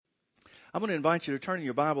I'm going to invite you to turn in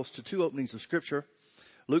your Bibles to two openings of Scripture,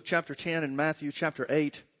 Luke chapter 10 and Matthew chapter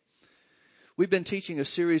 8. We've been teaching a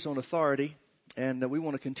series on authority, and we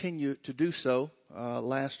want to continue to do so.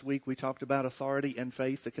 Last week we talked about authority and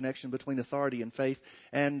faith, the connection between authority and faith.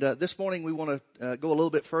 And this morning we want to go a little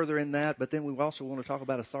bit further in that, but then we also want to talk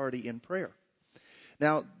about authority in prayer.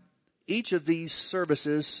 Now, each of these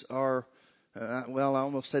services are, I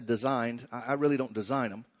almost said designed. I really don't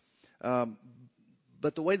design them.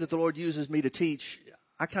 But the way that the Lord uses me to teach,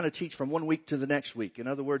 I kind of teach from one week to the next week. In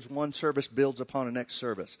other words, one service builds upon the next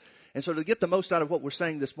service. And so to get the most out of what we're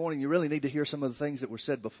saying this morning, you really need to hear some of the things that were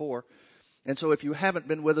said before. And so if you haven't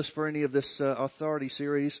been with us for any of this authority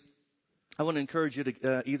series, I want to encourage you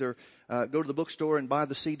to either go to the bookstore and buy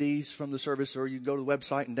the CDs from the service, or you can go to the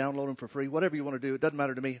website and download them for free. Whatever you want to do, it doesn't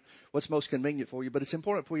matter to me what's most convenient for you, but it's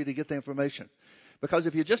important for you to get the information. Because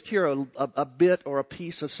if you just hear a bit or a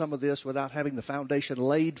piece of some of this without having the foundation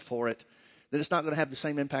laid for it, then it's not going to have the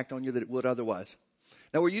same impact on you that it would otherwise.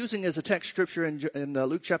 Now, we're using as a text scripture in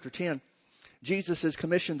Luke chapter 10, Jesus has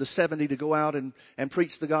commissioned the 70 to go out and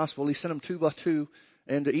preach the gospel. He sent them two by two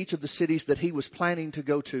into each of the cities that he was planning to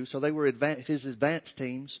go to. So they were his advance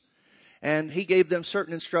teams. And he gave them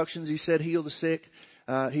certain instructions. He said, heal the sick.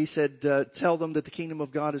 He said, tell them that the kingdom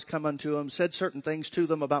of God has come unto them. Said certain things to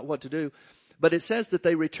them about what to do. But it says that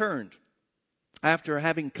they returned after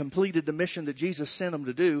having completed the mission that Jesus sent them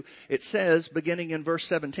to do. It says, beginning in verse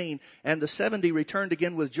 17, and the 70 returned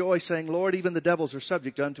again with joy, saying, Lord, even the devils are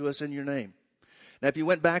subject unto us in your name. Now, if you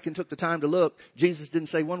went back and took the time to look, Jesus didn't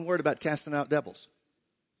say one word about casting out devils.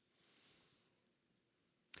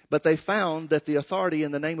 But they found that the authority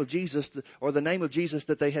in the name of Jesus, or the name of Jesus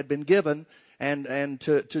that they had been given, and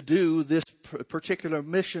to do this particular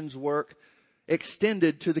missions work,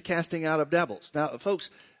 extended to the casting out of devils. Now, folks,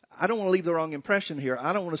 I don't want to leave the wrong impression here.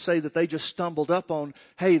 I don't want to say that they just stumbled up on,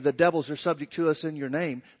 hey, the devils are subject to us in your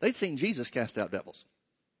name. They'd seen Jesus cast out devils.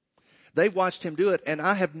 They watched him do it, and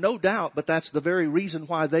I have no doubt, but that's the very reason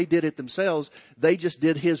why they did it themselves. They just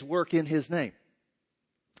did his work in his name.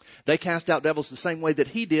 They cast out devils the same way that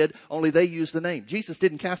he did, only they used the name. Jesus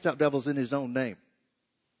didn't cast out devils in his own name.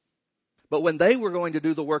 But when they were going to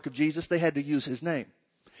do the work of Jesus, they had to use his name.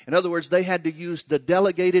 In other words, they had to use the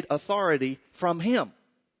delegated authority from him.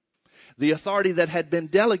 The authority that had been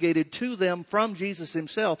delegated to them from Jesus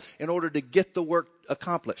himself in order to get the work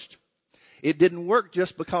accomplished. It didn't work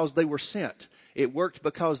just because they were sent. It worked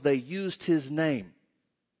because they used his name.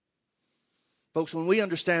 Folks, when we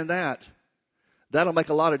understand that, that'll make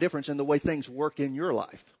a lot of difference in the way things work in your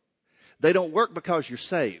life. They don't work because you're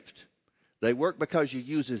saved. They work because you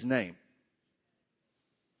use his name.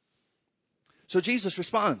 So Jesus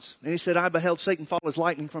responds, and he said, I beheld Satan fall as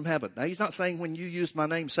lightning from heaven. Now, he's not saying when you used my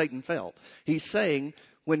name, Satan fell. He's saying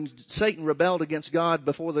when Satan rebelled against God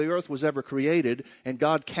before the earth was ever created, and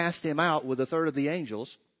God cast him out with a third of the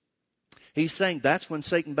angels, he's saying that's when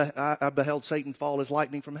I beheld Satan fall as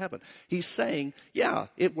lightning from heaven. He's saying, yeah,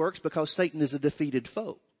 it works because Satan is a defeated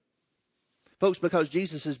foe. Folks, because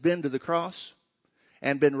Jesus has been to the cross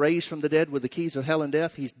and been raised from the dead with the keys of hell and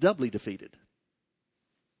death, he's doubly defeated.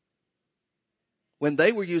 When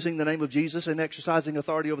they were using the name of Jesus and exercising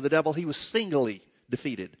authority over the devil, he was singly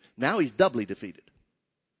defeated. Now he's doubly defeated.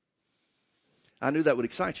 I knew that would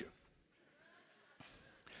excite you.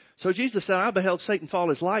 So Jesus said, I beheld Satan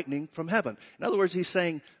fall as lightning from heaven. In other words, he's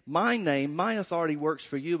saying, my name, my authority works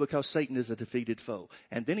for you because Satan is a defeated foe.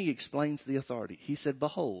 And then he explains the authority. He said,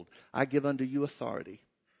 behold, I give unto you authority.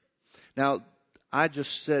 Now, I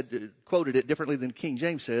just quoted it differently than King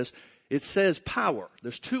James says. It says power.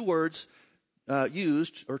 There's two words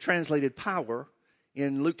used or translated power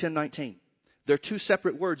in Luke 10:19. They're two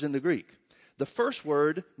separate words in the Greek. The first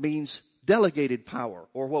word means delegated power,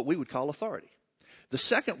 or what we would call authority. The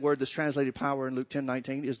second word that's translated power in Luke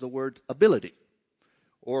 10:19 is the word ability,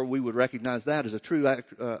 or we would recognize that as a true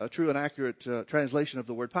and accurate translation of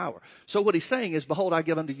the word power. So what he's saying is, behold, I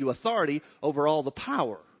give unto you authority over all the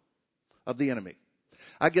power of the enemy.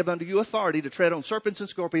 I give unto you authority to tread on serpents and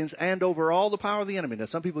scorpions and over all the power of the enemy. Now,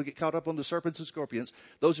 some people get caught up on the serpents and scorpions.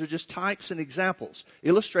 Those are just types and examples,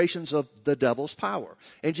 illustrations of the devil's power.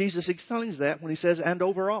 And Jesus explains that when he says, and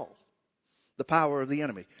over all the power of the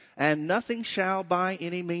enemy. And nothing shall by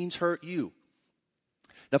any means hurt you.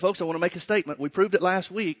 Now, folks, I want to make a statement. We proved it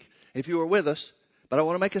last week, if you were with us. But I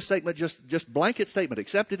want to make a statement, just blanket statement.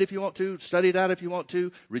 Accept it if you want to. Study it out if you want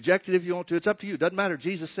to. Reject it if you want to. It's up to you. Doesn't matter.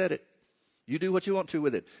 Jesus said it. You do what you want to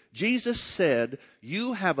with it. Jesus said,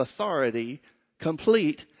 you have authority,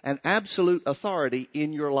 complete and absolute authority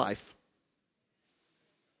in your life.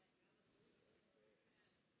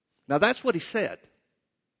 Now, that's what he said.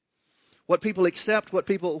 what people accept,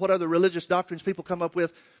 what other religious doctrines people come up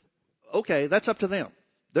with, okay, that's up to them,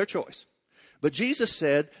 their choice. But Jesus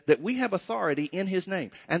said that we have authority in his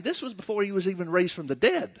name. And this was before he was even raised from the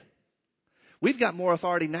dead. We've got more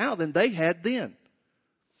authority now than they had then.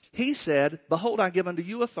 He said, behold, I give unto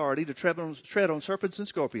you authority to tread on serpents and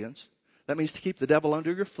scorpions. That means to keep the devil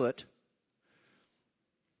under your foot.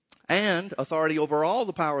 And authority over all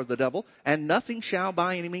the power of the devil. And nothing shall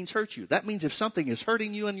by any means hurt you. That means if something is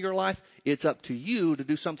hurting you in your life, it's up to you to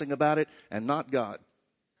do something about it and not God.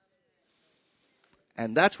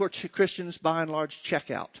 And that's where Christians, by and large, check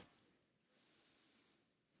out.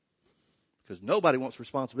 Because nobody wants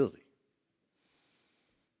responsibility.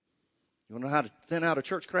 You want to know how to thin out a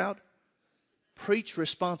church crowd? Preach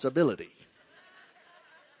responsibility.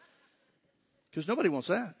 Because nobody wants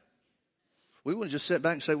that. We want to just sit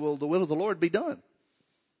back and say, well, the will of the Lord be done.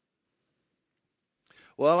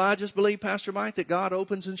 Well, I just believe, Pastor Mike, that God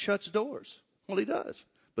opens and shuts doors. Well, he does.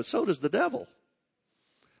 But so does the devil.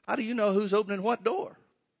 How do you know who's opening what door?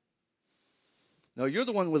 No, you're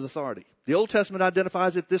the one with authority. The Old Testament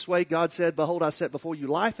identifies it this way. God said, behold, I set before you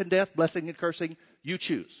life and death, blessing and cursing. You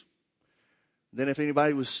choose. Then if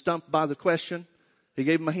anybody was stumped by the question, he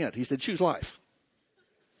gave them a hint. He said, choose life.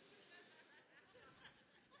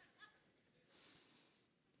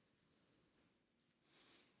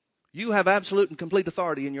 You have absolute and complete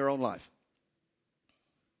authority in your own life.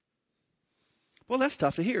 Well, that's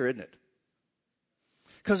tough to hear, isn't it?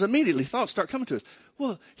 Because immediately thoughts start coming to us.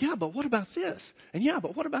 Well, yeah, but what about this? And yeah,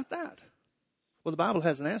 but what about that? Well, the Bible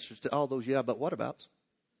has an answer to all those yeah, but what abouts.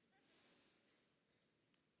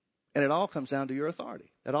 And it all comes down to your authority.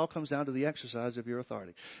 It all comes down to the exercise of your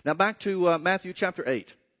authority. Now back to Matthew chapter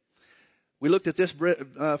 8. We looked at this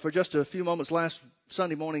for just a few moments last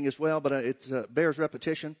Sunday morning as well, but it bears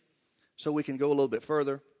repetition so we can go a little bit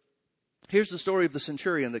further. Here's the story of the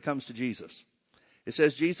centurion that comes to Jesus. It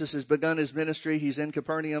says Jesus has begun his ministry. He's in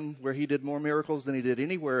Capernaum where he did more miracles than he did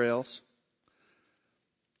anywhere else.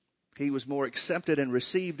 He was more accepted and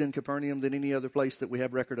received in Capernaum than any other place that we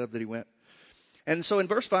have record of that he went. And so in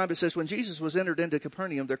verse 5 it says, when Jesus was entered into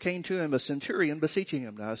Capernaum, there came to him a centurion beseeching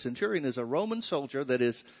him. Now a centurion is a Roman soldier that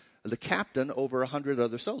is the captain over 100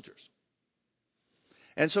 other soldiers.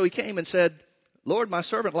 And so he came and said, Lord, my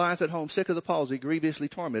servant lieth at home sick of the palsy, grievously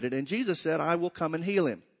tormented. And Jesus said, I will come and heal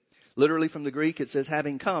him. Literally from the Greek, it says,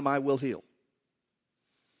 having come, I will heal.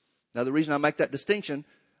 Now, the reason I make that distinction,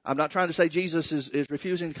 I'm not trying to say Jesus is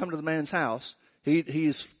refusing to come to the man's house. He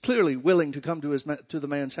is clearly willing to come to the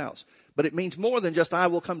man's house. But it means more than just, I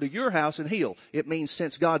will come to your house and heal. It means,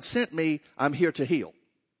 since God sent me, I'm here to heal.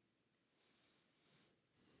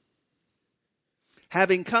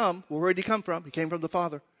 Having come, well, where did he come from? He came from the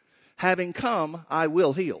Father. Having come, I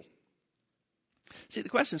will heal. See, the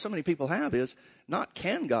question so many people have is not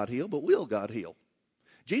can God heal, but will God heal?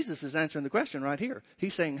 Jesus is answering the question right here.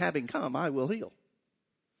 He's saying, having come, I will heal.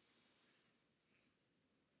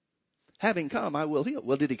 Having come, I will heal.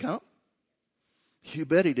 Well, did he come? You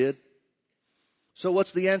bet he did. So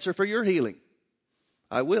what's the answer for your healing?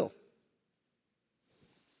 I will.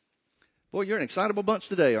 Boy, you're an excitable bunch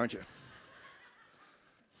today, aren't you?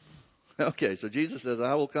 Okay, so Jesus says,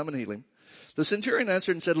 I will come and heal him. The centurion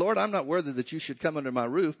answered and said, Lord, I'm not worthy that you should come under my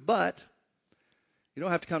roof, but you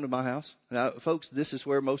don't have to come to my house. Now, folks, this is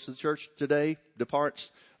where most of the church today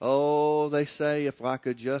departs. Oh, they say, if I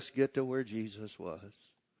could just get to where Jesus was.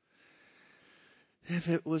 If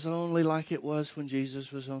it was only like it was when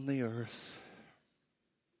Jesus was on the earth.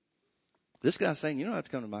 This guy's saying, you don't have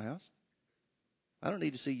to come to my house. I don't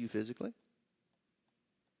need to see you physically.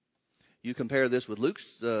 You compare this with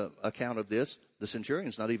Luke's account of this. The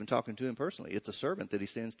centurion's not even talking to him personally. It's a servant that he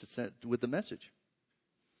sends to send with the message.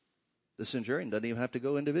 The centurion doesn't even have to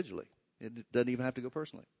go individually. It doesn't even have to go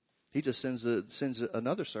personally. He just sends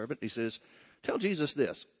another servant. He says, tell Jesus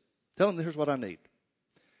this. Tell him here's what I need.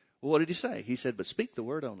 Well, what did he say? He said, but speak the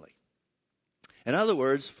word only. In other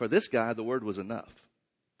words, for this guy, the word was enough.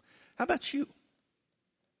 How about you?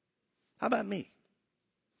 How about me?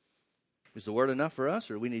 Is the word enough for us,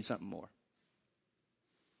 or do we need something more?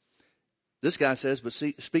 This guy says, but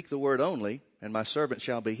speak the word only, and my servant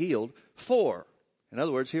shall be healed. For, in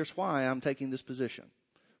other words, here's why I'm taking this position.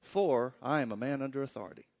 For I am a man under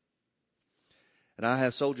authority. And I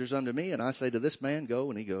have soldiers under me, and I say to this man, go,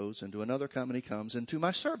 and he goes, and to another, come, and he comes, and to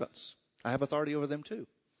my servants, I have authority over them too.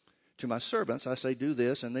 To my servants, I say, do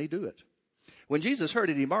this, and they do it. When Jesus heard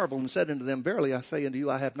it, he marveled and said unto them, verily I say unto you,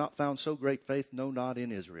 I have not found so great faith, no, not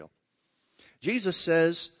in Israel. Jesus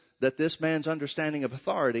says that this man's understanding of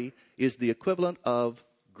authority is the equivalent of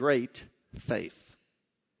great faith.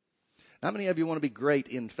 How many of you want to be great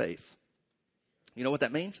in faith? You know what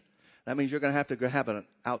that means? That means you're going to have an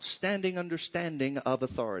outstanding understanding of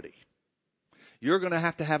authority. You're going to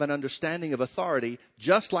have an understanding of authority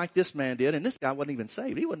just like this man did. And this guy wasn't even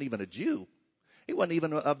saved. He wasn't even a Jew. He wasn't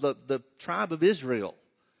even of the tribe of Israel.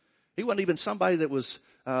 He wasn't even somebody that was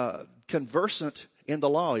conversant in the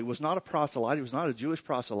law. He was not a proselyte. He was not a Jewish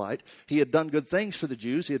proselyte. He had done good things for the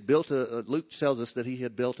Jews. He had built Luke tells us that he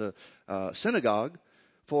had built a synagogue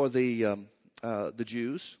for the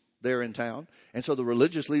Jews there in town. And so the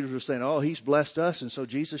religious leaders were saying, oh, he's blessed us, and so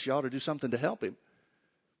Jesus, you ought to do something to help him.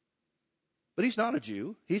 But he's not a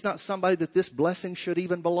Jew. He's not somebody that this blessing should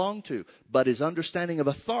even belong to. But his understanding of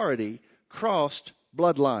authority crossed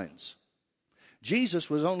bloodlines. Jesus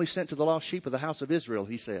was only sent to the lost sheep of the house of Israel,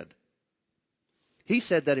 he said. He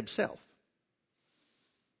said that himself.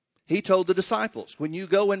 He told the disciples, when you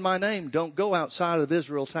go in my name, don't go outside of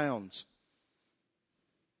Israel towns.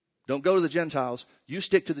 Don't go to the Gentiles. You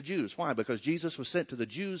stick to the Jews. Why? Because Jesus was sent to the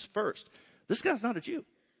Jews first. This guy's not a Jew.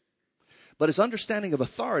 But his understanding of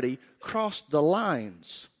authority crossed the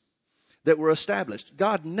lines that were established.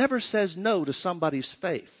 God never says no to somebody's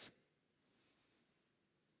faith.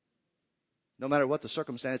 No matter what the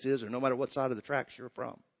circumstance is or no matter what side of the tracks you're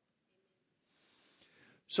from.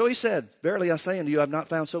 So he said, verily I say unto you, I have not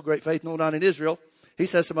found so great faith, no, not in Israel. He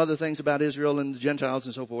says some other things about Israel and the Gentiles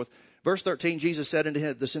and so forth. Verse 13, Jesus said unto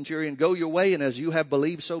him, the centurion, go your way, and as you have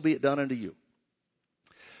believed, so be it done unto you.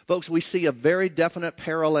 Folks, we see a very definite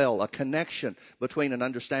parallel, a connection between an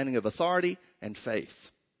understanding of authority and faith.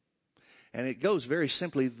 And it goes very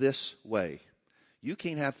simply this way. You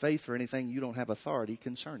can't have faith for anything you don't have authority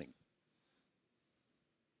concerning.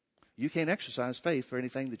 You can't exercise faith for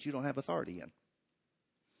anything that you don't have authority in.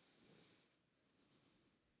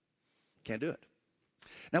 Can't do it.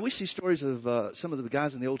 Now, we see stories of some of the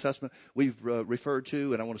guys in the Old Testament we've referred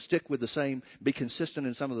to, and I want to stick with the same, be consistent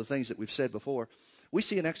in some of the things that we've said before. We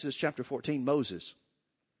see in Exodus chapter 14, Moses.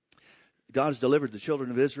 God has delivered the children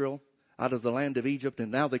of Israel out of the land of Egypt,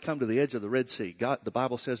 and now they come to the edge of the Red Sea. God, the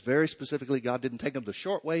Bible says very specifically, God didn't take them the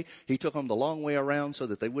short way. He took them the long way around so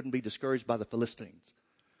that they wouldn't be discouraged by the Philistines.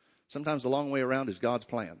 Sometimes the long way around is God's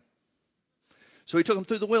plan. So he took them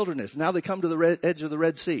through the wilderness. Now they come to the edge of the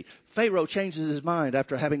Red Sea. Pharaoh changes his mind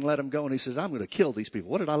after having let them go, and he says, I'm going to kill these people.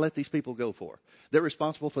 What did I let these people go for? They're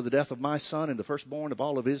responsible for the death of my son and the firstborn of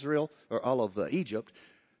all of Israel, or all of Egypt,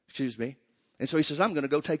 And so he says, I'm going to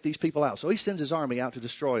go take these people out. So he sends his army out to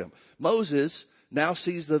destroy them. Moses now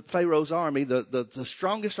sees the Pharaoh's army, the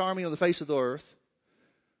strongest army on the face of the earth,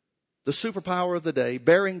 the superpower of the day,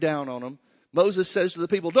 bearing down on them. Moses says to the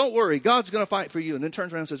people, don't worry, God's going to fight for you. And then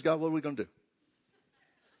turns around and says, God, what are we going to do?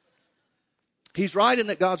 He's right in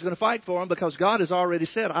that God's going to fight for him because God has already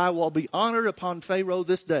said, I will be honored upon Pharaoh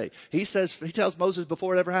this day. He tells Moses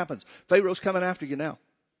before it ever happens, Pharaoh's coming after you now.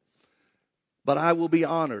 But I will be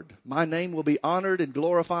honored. My name will be honored and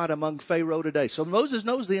glorified among Pharaoh today. So Moses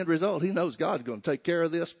knows the end result. He knows God's going to take care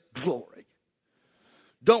of this. Glory.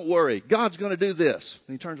 Don't worry. God's going to do this.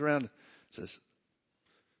 And he turns around and says,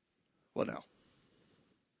 what now?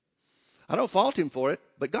 I don't fault him for it,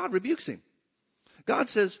 but God rebukes him. God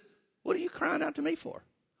says, what are you crying out to me for?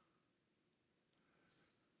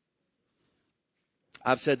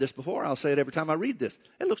 I've said this before. I'll say it every time I read this.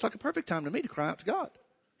 It looks like a perfect time to me to cry out to God.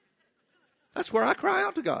 That's where I cry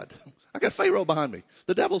out to God. I got Pharaoh behind me.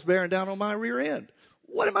 The devil's bearing down on my rear end.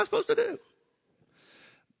 What am I supposed to do?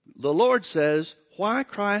 The Lord says, why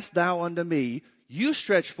criest thou unto me? You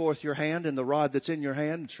stretch forth your hand and the rod that's in your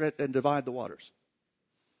hand and divide the waters.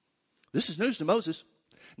 This is news to Moses.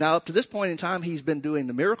 Now, up to this point in time, he's been doing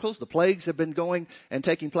the miracles. The plagues have been going and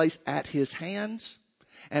taking place at his hands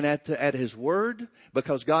and at his word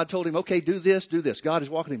because God told him, okay, do this, do this. God is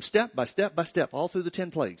walking him step by step by step all through the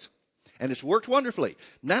 10 plagues. And it's worked wonderfully.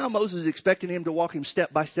 Now Moses is expecting him to walk him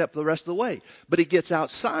step by step for the rest of the way. But he gets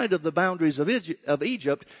outside of the boundaries of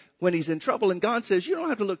Egypt when he's in trouble. And God says, you don't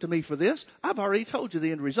have to look to me for this. I've already told you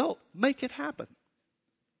the end result. Make it happen.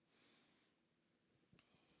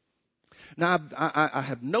 Now, I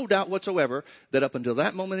have no doubt whatsoever that up until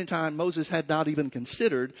that moment in time, Moses had not even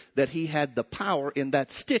considered that he had the power in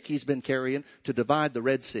that stick he's been carrying to divide the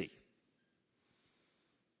Red Sea.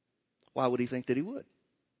 Why would he think that he would?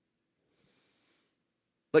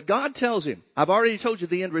 But God tells him, I've already told you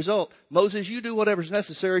the end result. Moses, you do whatever's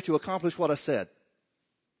necessary to accomplish what I said.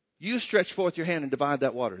 You stretch forth your hand and divide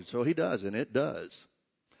that water. And so he does, and it does.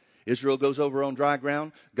 Israel goes over on dry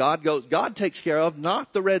ground. God takes care of,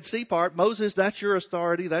 not the Red Sea part. Moses, that's your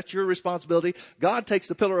authority. That's your responsibility. God takes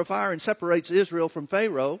the pillar of fire and separates Israel from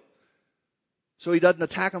Pharaoh. So he doesn't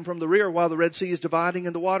attack them from the rear while the Red Sea is dividing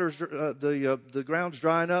and the ground's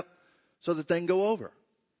drying up so that they can go over.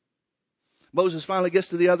 Moses finally gets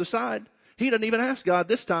to the other side. He doesn't even ask God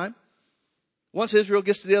this time. Once Israel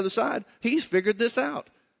gets to the other side, he's figured this out.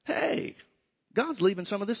 Hey, God's leaving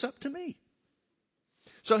some of this up to me.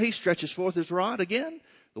 So he stretches forth his rod again.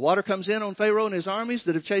 The water comes in on Pharaoh and his armies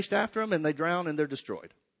that have chased after him, and they drown and they're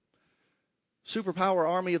destroyed. Superpower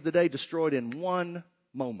army of the day destroyed in one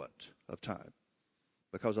moment of time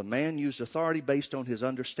because a man used authority based on his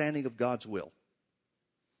understanding of God's will.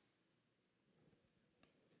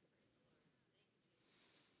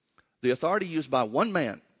 The authority used by one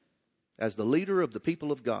man as the leader of the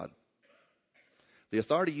people of God. The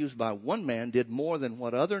authority used by one man did more than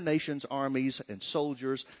what other nations' armies and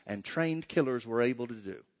soldiers and trained killers were able to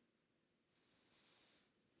do.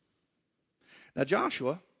 Now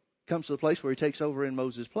Joshua comes to the place where he takes over in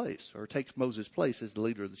Moses' place, or takes Moses' place as the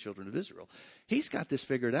leader of the children of Israel. He's got this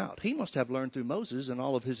figured out. He must have learned through Moses and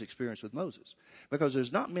all of his experience with Moses. Because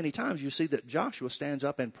there's not many times you see that Joshua stands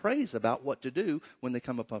up and prays about what to do when they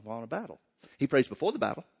come up upon a battle. He prays before the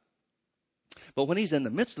battle. But when he's in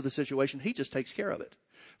the midst of the situation, he just takes care of it.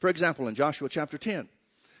 For example, in Joshua chapter 10,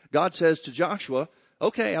 God says to Joshua,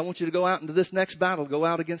 okay, I want you to go out into this next battle, go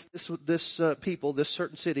out against this people, this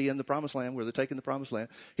certain city in the promised land where they're taking the promised land.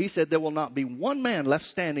 He said, there will not be one man left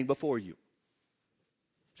standing before you.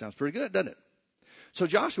 Sounds pretty good, doesn't it? So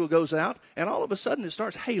Joshua goes out, and all of a sudden it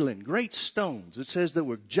starts hailing great stones. It says there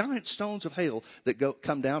were giant stones of hail that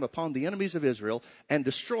come down upon the enemies of Israel and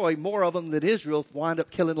destroy more of them than Israel wind up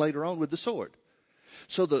killing later on with the sword.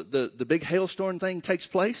 So the big hailstorm thing takes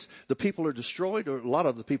place. The people are destroyed, or a lot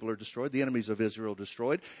of the people are destroyed. The enemies of Israel are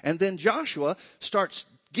destroyed. And then Joshua starts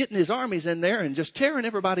getting his armies in there and just tearing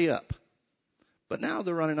everybody up. But now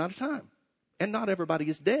they're running out of time. And not everybody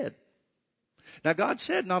is dead. Now God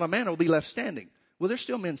said not a man will be left standing. Well, there's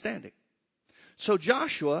still men standing. So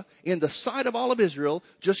Joshua, in the sight of all of Israel,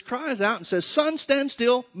 just cries out and says, sun, stand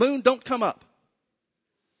still, moon, don't come up.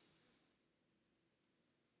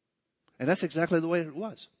 And that's exactly the way it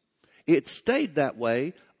was. It stayed that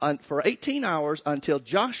way for 18 hours until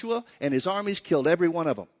Joshua and his armies killed every one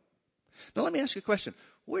of them. Now let me ask you a question.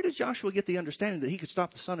 Where did Joshua get the understanding that he could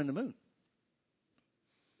stop the sun and the moon?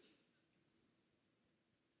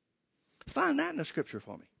 Find that in the scripture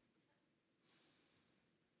for me.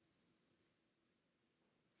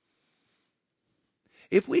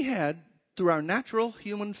 If we had, through our natural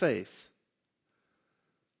human faith,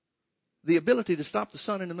 the ability to stop the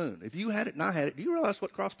sun and the moon, if you had it and I had it, do you realize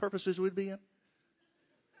what cross purposes we'd be in?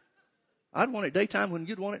 I'd want it daytime when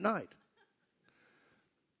you'd want it night.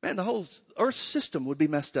 Man, the whole earth system would be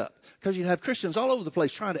messed up because you'd have Christians all over the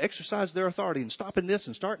place trying to exercise their authority and stopping this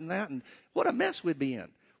and starting that, and what a mess we'd be in.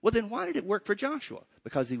 Well, then why did it work for Joshua?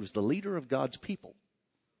 Because he was the leader of God's people.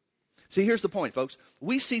 See, here's the point, folks.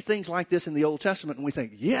 We see things like this in the Old Testament and we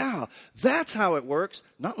think, yeah, that's how it works.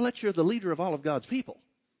 Not unless you're the leader of all of God's people.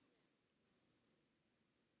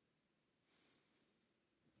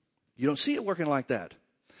 You don't see it working like that.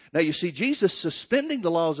 Now you see Jesus suspending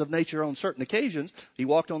the laws of nature on certain occasions. He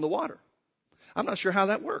walked on the water. I'm not sure how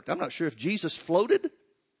that worked. I'm not sure if Jesus floated.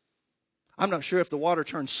 I'm not sure if the water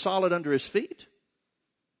turned solid under his feet.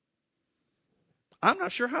 I'm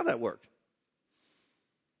not sure how that worked.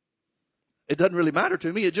 It doesn't really matter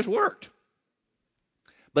to me. It just worked.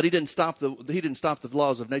 But he didn't stop the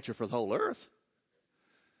laws of nature for the whole earth.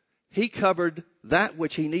 He covered that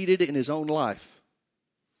which he needed in his own life.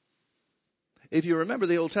 If you remember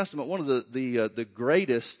the Old Testament, one of the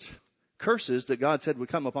greatest curses that God said would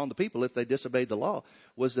come upon the people if they disobeyed the law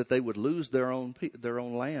was that they would lose their own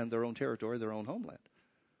land, their own territory, their own homeland.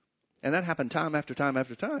 And that happened time after time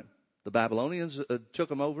after time. The Babylonians took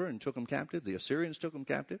them over and took them captive. The Assyrians took them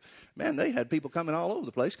captive. Man, they had people coming all over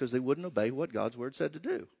the place because they wouldn't obey what God's word said to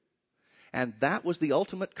do. And that was the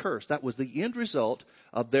ultimate curse. That was the end result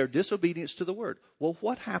of their disobedience to the word. Well,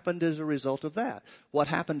 what happened as a result of that? What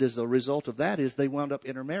happened as a result of that is they wound up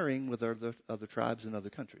intermarrying with other tribes and other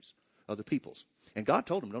countries, other peoples. And God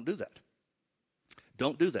told them, don't do that.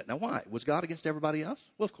 Don't do that. Now, why? Was God against everybody else?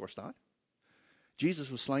 Well, of course not. Jesus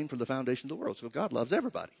was slain from the foundation of the world, so God loves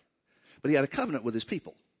everybody. But he had a covenant with his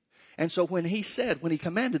people. And so when he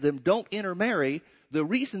commanded them, don't intermarry, the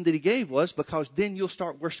reason that he gave was because then you'll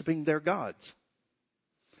start worshiping their gods.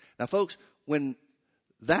 Now, folks, when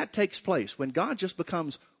that takes place, when God just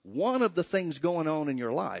becomes one of the things going on in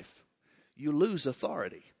your life, you lose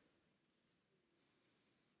authority.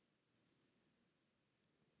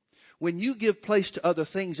 When you give place to other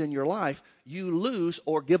things in your life, you lose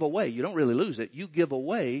or give away. You don't really lose it. You give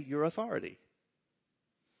away your authority.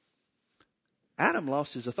 Adam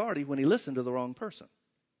lost his authority when he listened to the wrong person.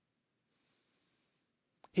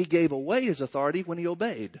 He gave away his authority when he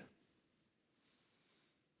obeyed.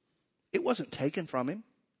 It wasn't taken from him.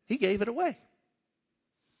 He gave it away.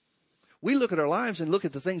 We look at our lives and look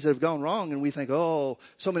at the things that have gone wrong and we think, oh,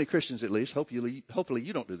 so many Christians at least, hopefully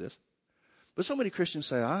you don't do this. But so many Christians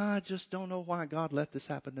say, I just don't know why God let this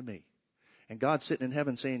happen to me. And God's sitting in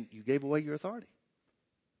heaven saying, you gave away your authority.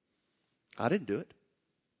 I didn't do it.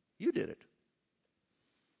 You did it.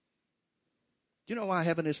 Do you know why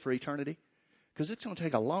heaven is for eternity? Because it's going to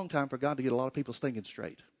take a long time for God to get a lot of people's thinking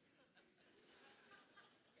straight.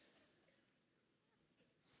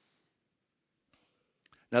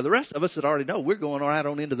 Now, the rest of us that already know, we're going right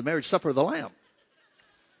on into the marriage supper of the Lamb.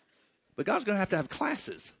 But God's going to have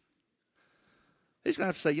classes. He's going to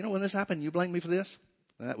have to say, you know, when this happened, you blame me for this?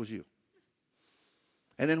 That was you.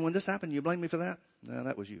 And then when this happened, you blame me for that? No,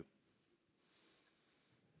 that was you.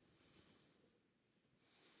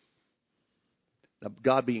 Now,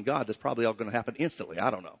 God being God, that's probably all going to happen instantly. I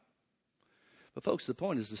don't know. But folks, the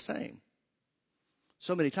point is the same.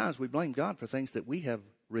 So many times we blame God for things that we have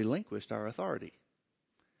relinquished our authority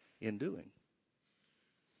in doing.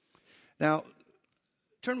 Now,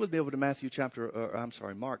 turn with me over to Mark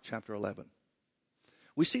chapter 11.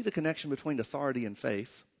 We see the connection between authority and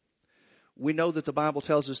faith. We know that the Bible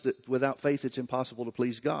tells us that without faith it's impossible to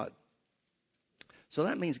please God. So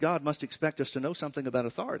that means God must expect us to know something about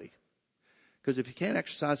authority. Because if you can't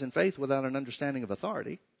exercise in faith without an understanding of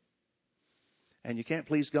authority, and you can't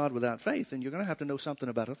please God without faith, then you're going to have to know something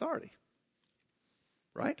about authority.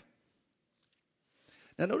 Right?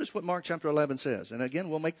 Now notice what Mark chapter 11 says. And again,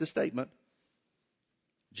 we'll make the statement.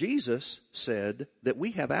 Jesus said that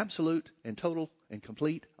we have absolute and total and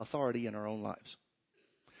complete authority in our own lives.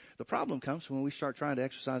 The problem comes when we start trying to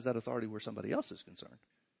exercise that authority where somebody else is concerned.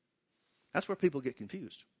 That's where people get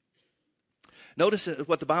confused. Notice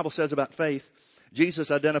what the Bible says about faith.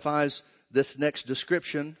 Jesus identifies this next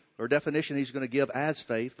description or definition he's going to give as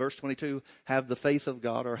faith. Verse 22, have the faith of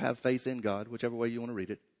God or have faith in God, whichever way you want to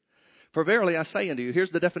read it. For verily I say unto you,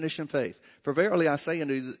 here's the definition of faith. For verily I say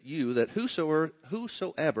unto you that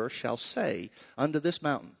whosoever shall say unto this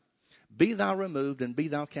mountain, be thou removed and be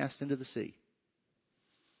thou cast into the sea,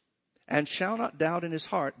 and shall not doubt in his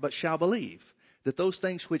heart, but shall believe that those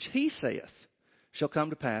things which he saith shall come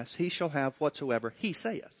to pass, he shall have whatsoever he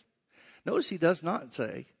saith. Notice he does not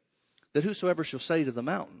say that whosoever shall say to the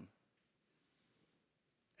mountain,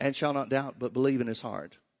 and shall not doubt, but believe in his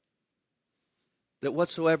heart, that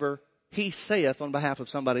whatsoever he saith on behalf of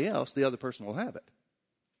somebody else, the other person will have it.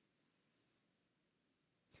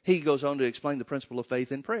 He goes on to explain the principle of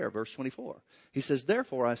faith in prayer, verse 24. He says,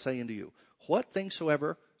 therefore I say unto you, what things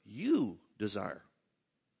soever you desire.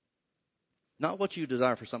 Not what you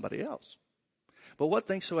desire for somebody else, but what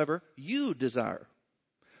things soever you desire.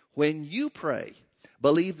 When you pray,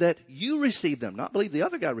 believe that you receive them. Not believe the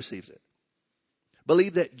other guy receives it.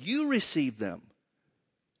 Believe that you receive them.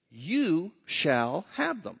 You shall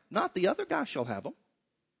have them. Not the other guy shall have them.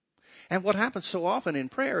 And what happens so often in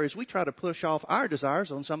prayer is we try to push off our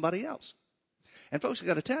desires on somebody else. And folks, I've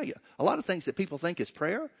got to tell you, a lot of things that people think is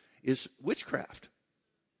prayer is witchcraft.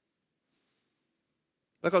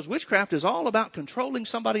 Because witchcraft is all about controlling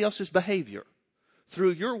somebody else's behavior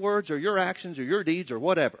through your words or your actions or your deeds or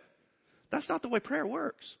whatever. That's not the way prayer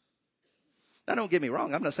works. Now, don't get me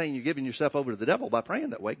wrong. I'm not saying you're giving yourself over to the devil by praying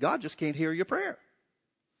that way. God just can't hear your prayer.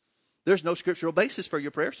 There's no scriptural basis for your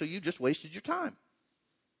prayer, so you just wasted your time.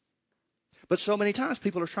 But so many times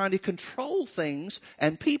people are trying to control things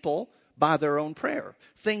and people by their own prayer.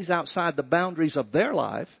 Things outside the boundaries of their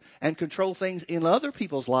life and control things in other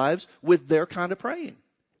people's lives with their kind of praying.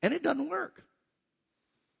 And it doesn't work.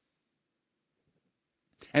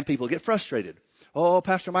 And people get frustrated. Oh,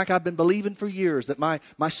 Pastor Mike, I've been believing for years that my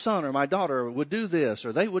son or my daughter would do this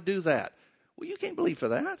or they would do that. Well, you can't believe for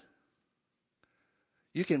that.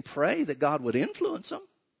 You can pray that God would influence them.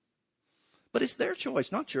 But it's their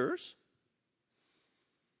choice, not yours.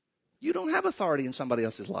 You don't have authority in somebody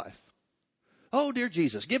else's life. Oh, dear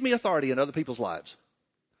Jesus, give me authority in other people's lives.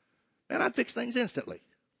 And I'd fix things instantly.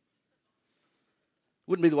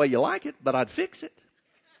 Wouldn't be the way you like it, but I'd fix it.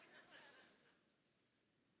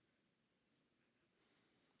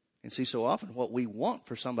 And see, so often what we want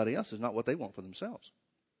for somebody else is not what they want for themselves.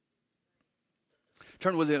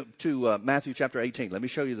 Turn with me to Matthew chapter 18. Let me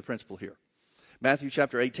show you the principle here. Matthew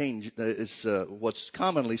chapter 18 is what's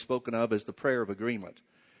commonly spoken of as the prayer of agreement.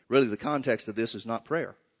 Really, the context of this is not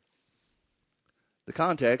prayer. The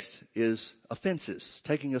context is offenses,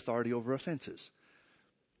 taking authority over offenses.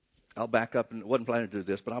 I'll back up, and wasn't planning to do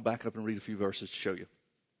this, but I'll back up and read a few verses to show you.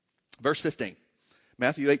 Verse 15.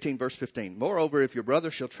 Matthew 18, verse 15. Moreover, if your brother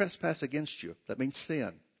shall trespass against you, that means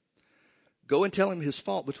sin, go and tell him his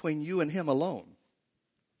fault between you and him alone.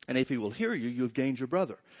 And if he will hear you, you have gained your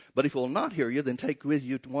brother. But if he will not hear you, then take with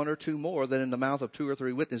you one or two more, that in the mouth of 2 or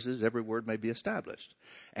 3 witnesses every word may be established.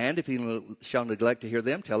 And if he shall neglect to hear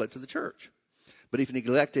them, tell it to the church. But if he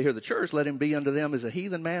neglect to hear the church, let him be unto them as a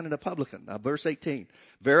heathen man and a publican. Now, verse 18.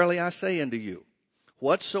 Verily I say unto you,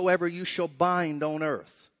 whatsoever you shall bind on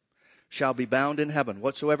earth shall be bound in heaven.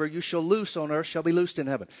 Whatsoever you shall loose on earth shall be loosed in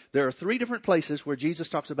heaven. There are 3 different places where Jesus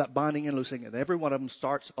talks about binding and loosing, and every one of them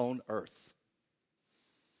starts on earth.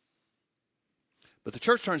 But the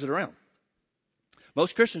church turns it around.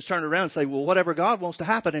 Most Christians turn it around and say, well, whatever God wants to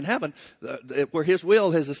happen in heaven, where his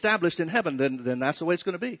will is established in heaven, then that's the way it's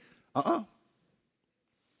going to be.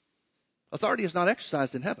 Authority is not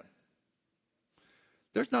exercised in heaven.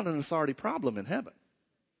 There's not an authority problem in heaven.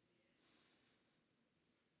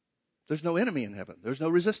 There's no enemy in heaven. There's no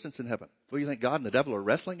resistance in heaven. What do you think, God and the devil are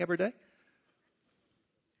wrestling every day?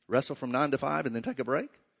 Wrestle from 9 to 5 and then take a break?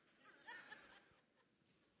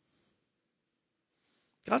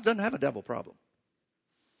 God doesn't have a devil problem.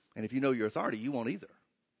 And if you know your authority, you won't either.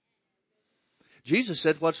 Jesus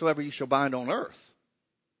said, whatsoever you shall bind on earth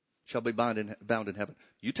shall be bound in heaven.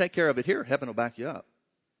 You take care of it here, heaven will back you up.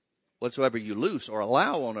 Whatsoever you loose or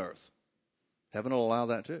allow on earth, heaven will allow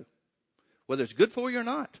that too. Whether it's good for you or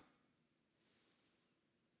not.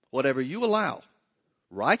 Whatever you allow,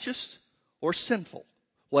 righteous or sinful,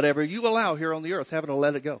 whatever you allow here on the earth, heaven will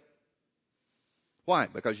let it go. Why?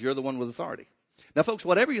 Because you're the one with authority. Now, folks,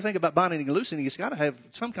 whatever you think about binding and loosening, it's got to have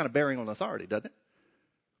some kind of bearing on authority, doesn't it?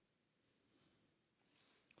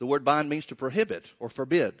 The word bind means to prohibit or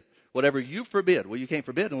forbid. Whatever you forbid, well, you can't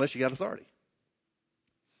forbid unless you got authority.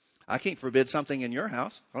 I can't forbid something in your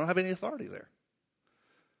house. I don't have any authority there.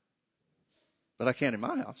 But I can in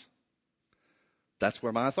my house. That's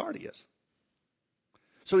where my authority is.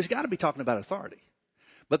 So he's got to be talking about authority.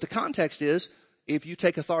 But the context is, if you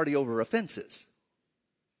take authority over offenses.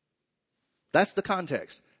 That's the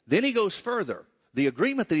context. Then he goes further. The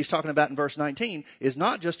agreement that he's talking about in verse 19 is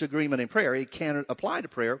not just agreement in prayer. It can apply to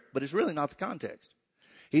prayer, but it's really not the context.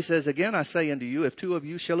 He says, again, I say unto you, if 2 of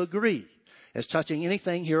you shall agree as touching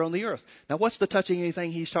anything here on the earth. Now, what's the touching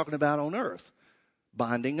anything he's talking about on earth?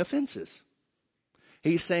 Binding offenses.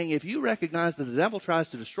 He's saying if you recognize that the devil tries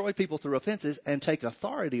to destroy people through offenses and take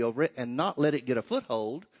authority over it and not let it get a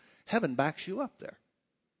foothold, heaven backs you up there.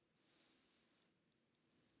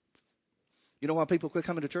 You know why people quit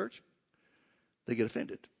coming to church? They get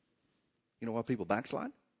offended. You know why people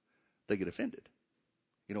backslide? They get offended.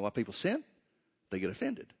 You know why people sin? They get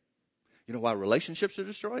offended. You know why relationships are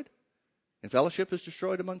destroyed? And fellowship is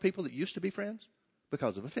destroyed among people that used to be friends?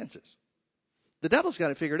 Because of offenses. The devil's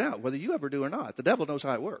got it figured out, whether you ever do or not. The devil knows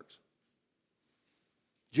how it works.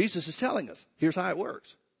 Jesus is telling us, here's how it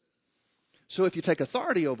works. So if you take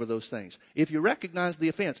authority over those things, if you recognize the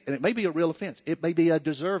offense, and it may be a real offense, it may be a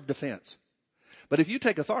deserved offense. But if you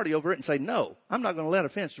take authority over it and say, no, I'm not going to let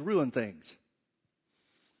offense ruin things.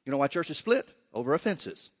 You know why churches split? Over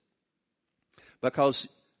offenses. Because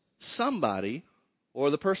somebody or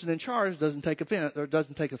the person in charge doesn't take offense or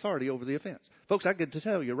doesn't take authority over the offense. Folks, I get to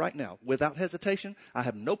tell you right now, without hesitation, I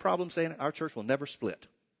have no problem saying it, our church will never split.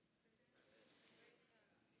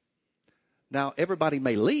 Now, everybody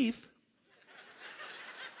may leave,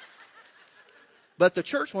 but the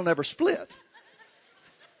church will never split.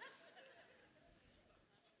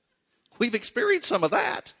 We've experienced some of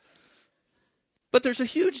that. But there's a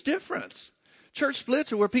huge difference. Church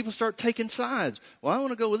splits are where people start taking sides. Well, I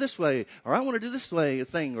want to go this way, or I want to do this way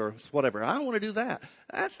thing, or whatever. I want to do that.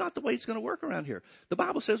 That's not the way it's going to work around here. The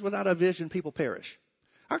Bible says without a vision, people perish.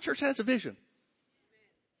 Our church has a vision.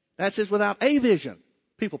 That says without a vision,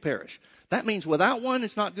 people perish. That means without one,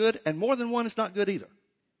 it's not good, and more than one, it's not good either.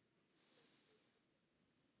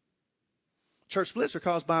 Church splits are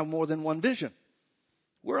caused by more than one vision.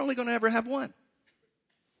 We're only going to ever have one.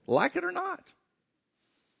 Like it or not.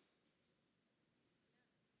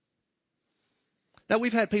 Now,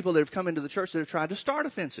 we've had people that have come into the church that have tried to start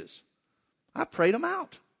offenses. I prayed them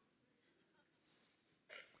out.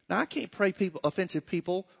 Now, I can't pray offensive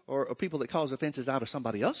people or people that cause offenses out of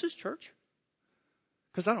somebody else's church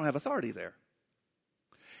because I don't have authority there.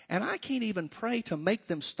 And I can't even pray to make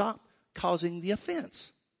them stop causing the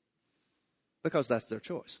offense because that's their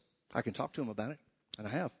choice. I can talk to them about it. And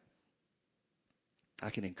I have. I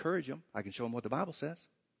can encourage them. I can show them what the Bible says.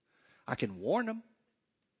 I can warn them.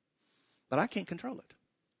 But I can't control it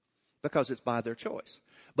because it's by their choice.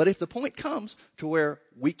 But if the point comes to where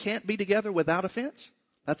we can't be together without offense,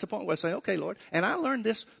 that's the point where I say, okay, Lord. And I learned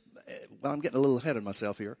this, well, I'm getting a little ahead of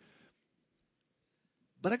myself here.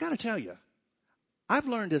 But I got to tell you, I've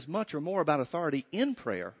learned as much or more about authority in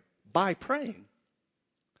prayer by praying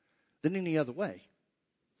than any other way.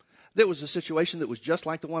 There was a situation that was just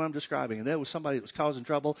like the one I'm describing, and there was somebody that was causing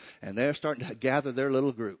trouble, and they're starting to gather their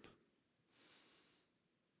little group.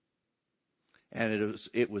 And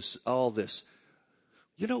it was all this.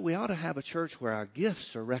 You know, we ought to have a church where our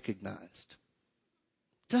gifts are recognized.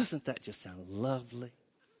 Doesn't that just sound lovely?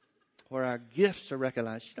 Where our gifts are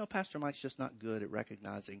recognized. You know, Pastor Mike's just not good at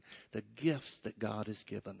recognizing the gifts that God has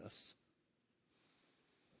given us.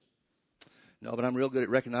 No, but I'm real good at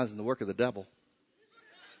recognizing the work of the devil.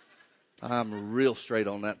 I'm real straight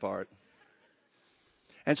on that part.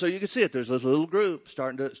 And so you can see it. There's this little group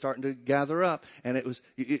starting to gather up, and it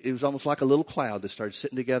was almost like a little cloud that started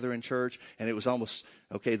sitting together in church, and it was almost,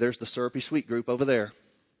 okay, there's the syrupy sweet group over there.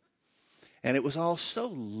 And it was all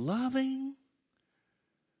so loving.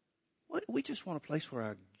 We just want a place where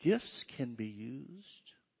our gifts can be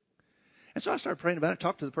used. And so I started praying about it,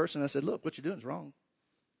 talked to the person, and I said, look, what you're doing is wrong.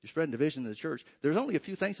 You're spreading division in the church. There's only a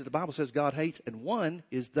few things that the Bible says God hates, and one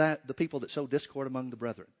is that the people that sow discord among the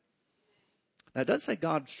brethren. Now, it doesn't say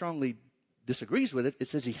God strongly disagrees with it. It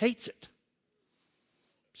says he hates it.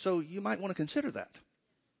 So you might want to consider that.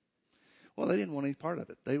 Well, they didn't want any part of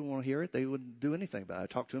it. They didn't want to hear it. They wouldn't do anything about it. I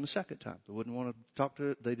talked to them a second time. They wouldn't want to talk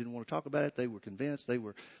to it. They didn't want to talk about it. They were convinced. They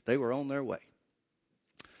were on their way.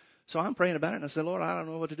 So I'm praying about it, and I said, Lord, I don't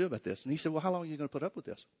know what to do about this. And he said, well, how long are you going to put up with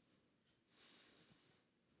this?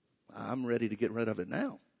 I'm ready to get rid of it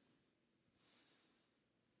now.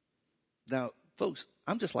 Now, folks,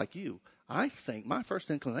 I'm just like you. I think my first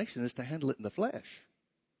inclination is to handle it in the flesh.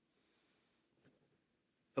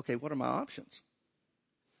 Okay, what are my options?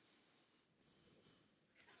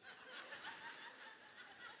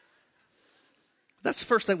 That's the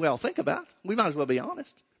first thing we all think about. We might as well be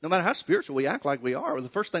honest. No matter how spiritual we act like we are, the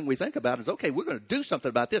first thing we think about is, okay, we're going to do something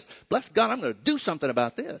about this. Bless God, I'm going to do something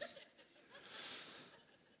about this.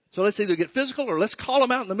 So let's either get physical or let's call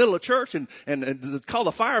them out in the middle of church and call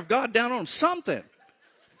the fire of God down on something.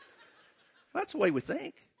 That's the way we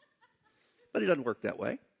think. But it doesn't work that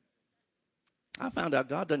way. I found out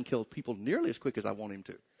God doesn't kill people nearly as quick as I want him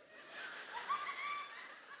to.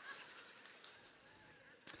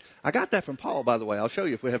 I got that from Paul, by the way. I'll show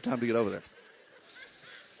you if we have time to get over there.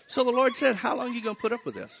 So the Lord said, how long are you going to put up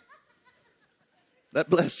with this? That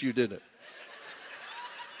blessed you, didn't it?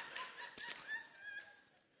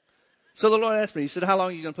 So the Lord asked me, he said, how long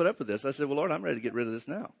are you going to put up with this? I said, well, Lord, I'm ready to get rid of this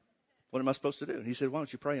now. What am I supposed to do? And he said, why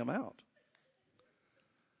don't you pray them out?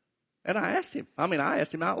 And I asked him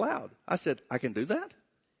out loud. I said, I can do that?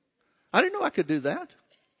 I didn't know I could do that.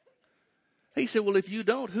 He said, well, if you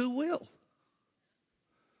don't, who will?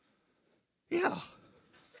 Yeah.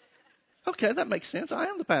 Okay, that makes sense. I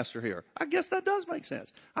am the pastor here. I guess that does make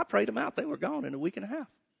sense. I prayed them out. They were gone in a week and a half.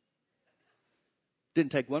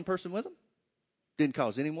 Didn't take one person with them. Didn't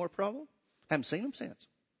cause any more problem. Haven't seen them since.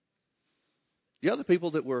 The other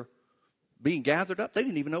people that were being gathered up, they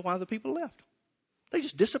didn't even know why the people left. They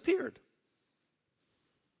just disappeared.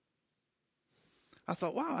 I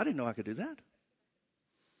thought, wow, I didn't know I could do that.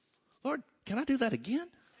 Lord, can I do that again?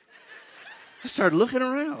 I started looking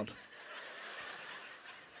around.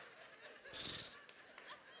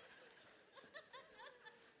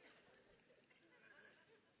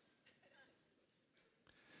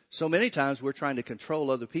 So many times we're trying to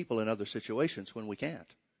control other people in other situations when we can't.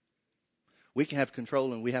 We can have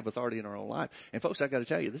control and we have authority in our own life. And folks, I got to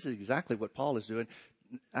tell you, this is exactly what Paul is doing.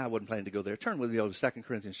 I wasn't planning to go there. Turn with me over to 2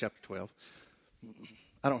 Corinthians chapter 12.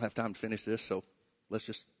 I don't have time to finish this, so let's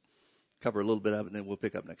just cover a little bit of it and then we'll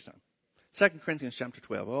pick up next time. 2 Corinthians chapter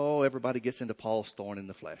 12. Oh, everybody gets into Paul's thorn in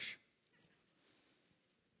the flesh.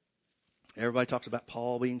 Everybody talks about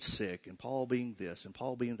Paul being sick and Paul being this and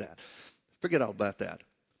Paul being that. Forget all about that.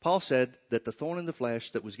 Paul said that the thorn in the flesh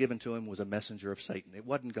that was given to him was a messenger of Satan. It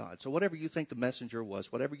wasn't God. So whatever you think the messenger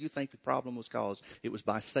was, whatever you think the problem was caused, it was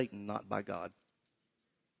by Satan, not by God.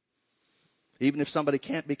 Even if somebody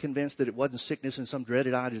can't be convinced that it wasn't sickness and some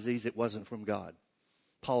dreaded eye disease, it wasn't from God.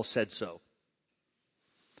 Paul said so.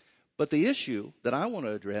 But the issue that I want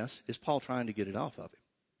to address is Paul trying to get it off of him.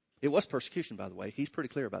 It was persecution, by the way. He's pretty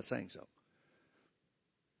clear about saying so.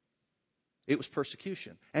 It was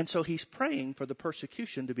persecution. And so he's praying for the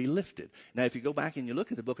persecution to be lifted. Now, if you go back and you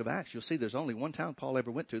look at the book of Acts, you'll see there's only one town Paul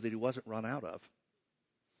ever went to that he wasn't run out of.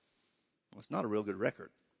 Well, it's not a real good record.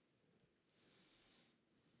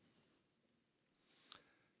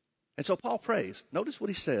 And so Paul prays. Notice what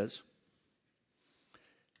he says.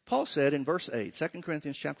 Paul said in verse 8, 2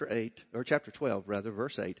 Corinthians chapter 12,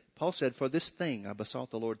 verse 8, Paul said, for this thing I besought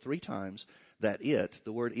the Lord 3 times that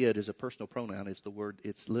the word it is a personal pronoun.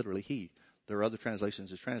 It's literally he. There are other translations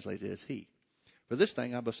that translate it as he. For this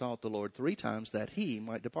thing I besought the Lord 3 times that he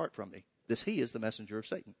might depart from me. This he is the messenger of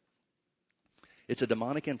Satan. It's a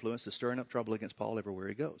demonic influence that's stirring up trouble against Paul everywhere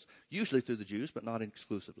he goes, usually through the Jews, but not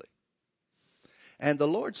exclusively. And the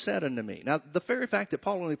Lord said unto me. Now, the very fact that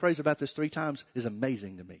Paul only prays about this 3 times is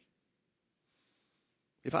amazing to me.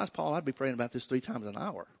 If I was Paul, I'd be praying about this 3 times an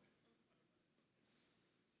hour.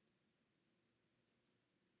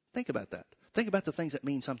 Think about that. Think about the things that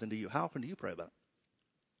mean something to you. How often do you pray about it?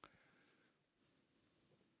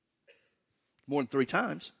 More than 3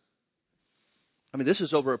 times. I mean, this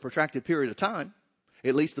is over a protracted period of time.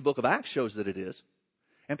 At least the book of Acts shows that it is.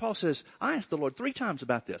 And Paul says, I asked the Lord 3 times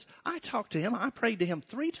about this. I talked to him. I prayed to him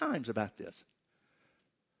 3 times about this.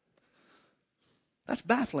 That's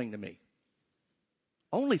baffling to me.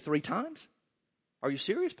 Only 3 times? Are you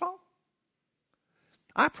serious, Paul?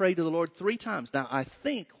 I prayed to the Lord 3 times. Now, I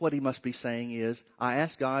think what he must be saying is, I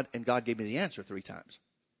asked God, and God gave me the answer 3 times.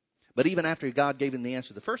 But even after God gave him the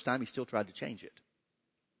answer the first time, he still tried to change it.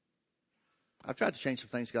 I've tried to change some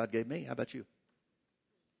things God gave me. How about you?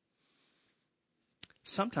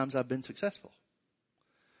 Sometimes I've been successful.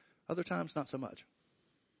 Other times, not so much.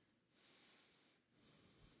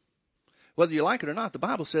 Whether you like it or not, the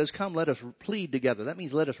Bible says, come, let us plead together. That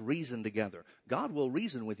means let us reason together. God will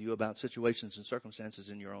reason with you about situations and circumstances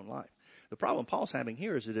in your own life. The problem Paul's having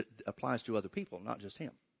here is that it applies to other people, not just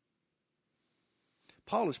him.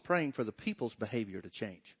 Paul is praying for the people's behavior to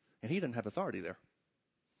change, and he doesn't have authority there.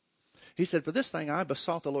 He said, for this thing I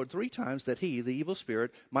besought the Lord 3 times that he, the evil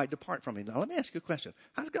spirit, might depart from me. Now, let me ask you a question.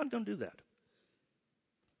 How's God going to do that?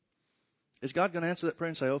 Is God going to answer that prayer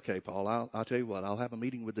and say, okay, Paul, I'll tell you what, I'll have a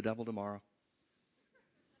meeting with the devil tomorrow.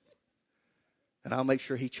 And I'll make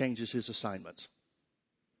sure he changes his assignments.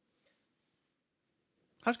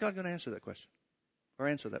 How's God going to answer that question? Or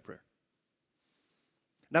answer that prayer?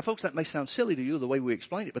 Now, folks, that may sound silly to you the way we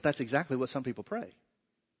explain it, but that's exactly what some people pray.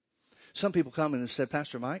 Some people come and have said,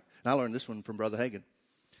 Pastor Mike, and I learned this one from Brother Hagin.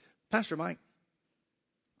 Pastor Mike,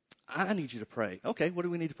 I need you to pray. Okay, what do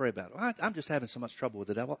we need to pray about? I'm just having so much trouble with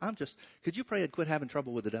the devil. Could you pray and quit having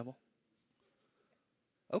trouble with the devil?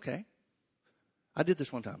 Okay. I did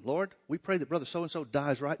this one time. Lord, we pray that brother so-and-so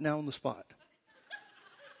dies right now on the spot.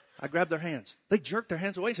 I grabbed their hands. They jerked their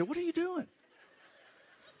hands away and said, what are you doing?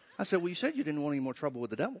 I said, well, you said you didn't want any more trouble with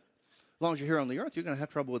the devil. As long as you're here on the earth, you're going to have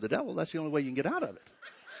trouble with the devil. That's the only way you can get out of it.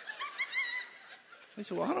 They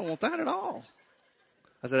said, well, I don't want that at all.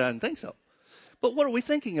 I said, I didn't think so. But what are we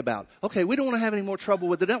thinking about? Okay, we don't want to have any more trouble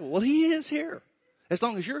with the devil. Well, he is here. As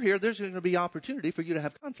long as you're here, there's going to be opportunity for you to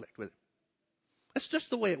have conflict with him. That's just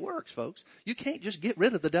the way it works, folks. You can't just get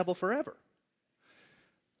rid of the devil forever.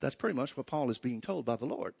 That's pretty much what Paul is being told by the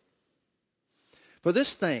Lord. For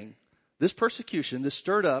this thing, this persecution, this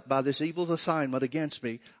stirred up by this evil assignment against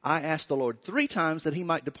me, I asked the Lord 3 times that he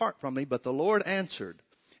might depart from me, but the Lord answered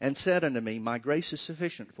and said unto me, my grace is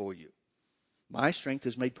sufficient for you. My strength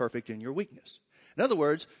is made perfect in your weakness. In other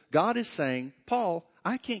words, God is saying, Paul,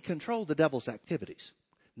 I can't control the devil's activities.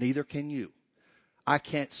 Neither can you. I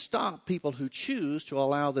can't stop people who choose to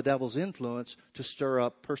allow the devil's influence to stir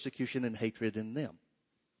up persecution and hatred in them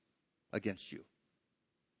against you.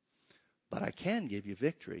 But I can give you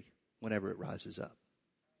victory whenever it rises up.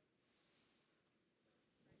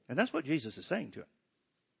 And that's what Jesus is saying to him.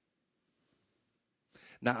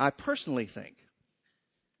 Now, I personally think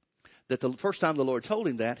that the first time the Lord told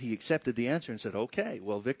him that, he accepted the answer and said, okay,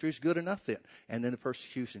 well, victory's good enough then. And then the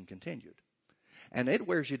persecution continued. And it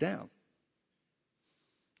wears you down.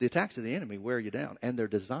 The attacks of the enemy wear you down, and they're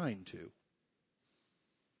designed to.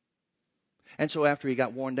 And so after he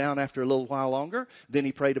got worn down after a little while longer, then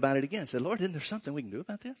he prayed about it again. Said, Lord, isn't there something we can do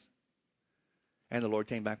about this? And the Lord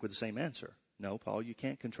came back with the same answer. No, Paul, you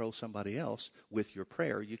can't control somebody else with your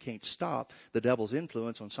prayer. You can't stop the devil's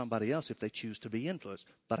influence on somebody else if they choose to be influenced.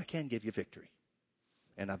 But I can give you victory.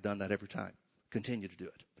 And I've done that every time. Continue to do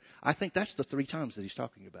it. I think that's the 3 times that he's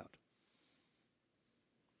talking about.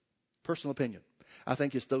 Personal opinion. I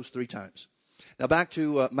think it's those 3 times. Now back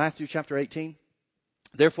to Matthew chapter 18.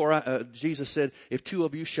 Therefore, Jesus said, if 2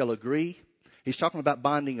 of you shall agree. He's talking about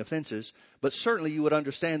binding offenses. But certainly you would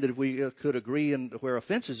understand that if we could agree in where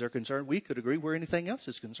offenses are concerned, we could agree where anything else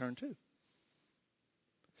is concerned too.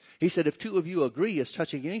 He said, if 2 of you agree as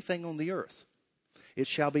touching anything on the earth, it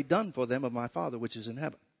shall be done for them of my Father which is in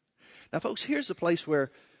heaven. Now, folks, here's the place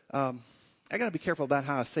where I got to be careful about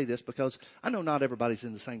how I say this because I know not everybody's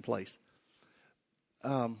in the same place.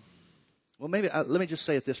 Well, maybe let me just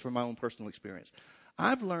say it this from my own personal experience.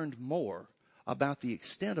 I've learned more about the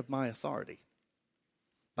extent of my authority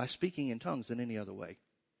by speaking in tongues than any other way.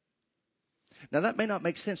 Now, that may not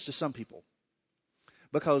make sense to some people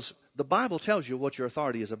because the Bible tells you what your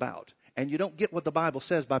authority is about, and you don't get what the Bible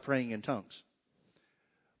says by praying in tongues.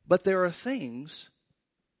 But there are things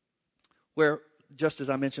where just as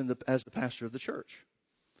I mentioned, as the pastor of the church.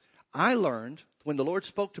 I learned when the Lord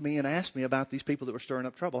spoke to me and asked me about these people that were stirring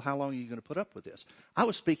up trouble, how long are you going to put up with this? I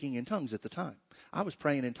was speaking in tongues at the time. I was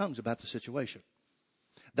praying in tongues about the situation.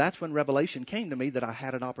 That's when revelation came to me that I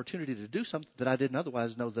had an opportunity to do something that I didn't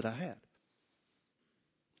otherwise know that I had.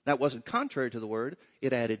 That wasn't contrary to the word.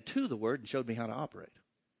 It added to the word and showed me how to operate.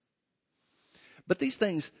 But these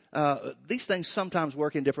things sometimes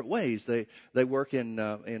work in different ways. They work in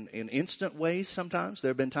instant ways sometimes. There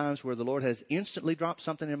have been times where the Lord has instantly dropped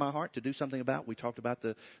something in my heart to do something about. We talked about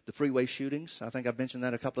the freeway shootings. I think I've mentioned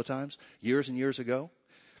that a couple of times, years and years ago.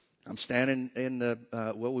 I'm standing in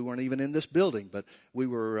we weren't even in this building, but we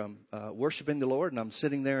were worshiping the Lord, and I'm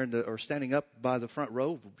sitting there or standing up by the front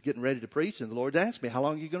row getting ready to preach, and the Lord asked me, how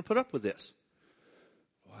long are you going to put up with this?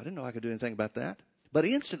 Well, I didn't know I could do anything about that. But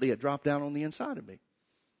instantly it dropped down on the inside of me.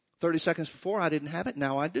 30 seconds before I didn't have it,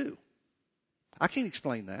 now I do. I can't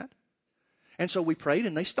explain that. And so we prayed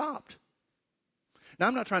and they stopped. Now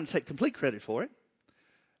I'm not trying to take complete credit for it.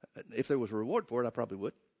 If there was a reward for it, I probably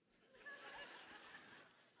would.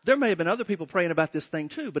 There may have been other people praying about this thing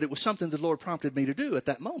too, but it was something the Lord prompted me to do at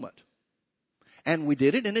that moment. And we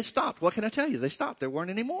did it and it stopped. What can I tell you? They stopped. There weren't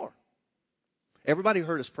any more. Everybody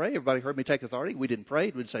heard us pray. Everybody heard me take authority. We didn't pray.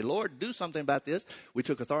 We'd say, Lord, do something about this. We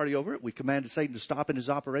took authority over it. We commanded Satan to stop in his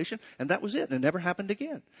operation. And that was it. And it never happened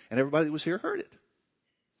again. And everybody that was here heard it.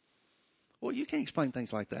 Well, you can't explain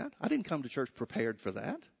things like that. I didn't come to church prepared for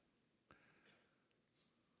that.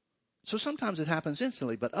 So sometimes it happens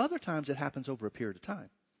instantly, but other times it happens over a period of time.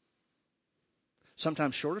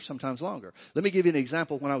 Sometimes shorter, sometimes longer. Let me give you an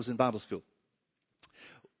example when I was in Bible school.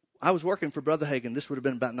 I was working for Brother Hagin. This would have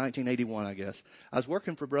been about 1981, I guess. I was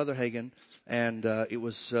working for Brother Hagin, and it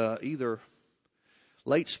was either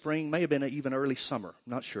late spring, may have been even early summer,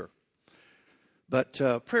 not sure. But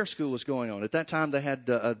prayer school was going on. At that time, they had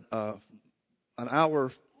an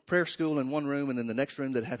hour prayer school in one room, and then the next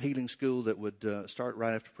room that had healing school that would start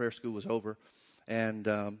right after prayer school was over. And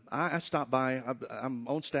I stopped by. I'm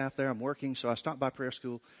on staff there. I'm working, so I stopped by prayer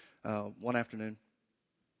school one afternoon,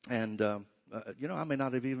 and I may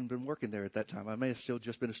not have even been working there at that time. I may have still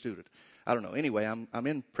just been a student. I don't know. Anyway, I'm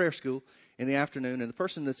in prayer school in the afternoon, and the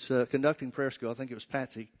person that's conducting prayer school, I think it was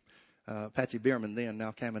Patsy Bierman then,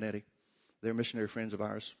 now Caminetti. They're missionary friends of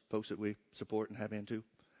ours, folks that we support and have into.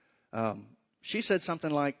 She said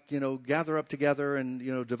something like, gather up together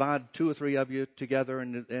and, divide 2 or 3 of you together,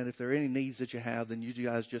 and if there are any needs that you have, then you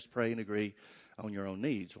guys just pray and agree on your own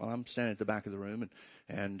needs. Well, I'm standing at the back of the room,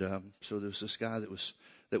 and so there was this guy that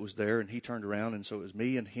was there, and he turned around, and so it was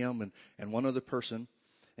me and him and one other person.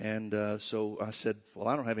 And so I said, well,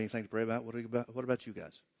 I don't have anything to pray about. What about you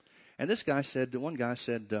guys? And this guy said, one guy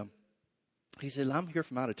said, he said, I'm here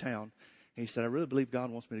from out of town. He said, I really believe God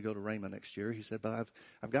wants me to go to Rhema next year. He said, but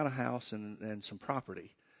I've got a house and some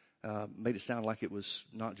property. Made it sound like it was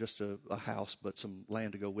not just a house, but some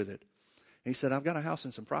land to go with it. And he said, I've got a house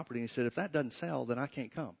and some property. And he said, if that doesn't sell, then I can't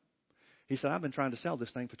come. He said, I've been trying to sell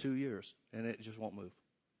this thing for 2 years, and it just won't move.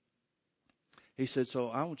 He said, so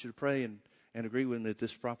I want you to pray and agree with me that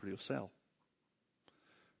this property will sell.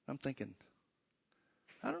 I'm thinking,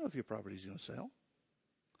 I don't know if your property is going to sell.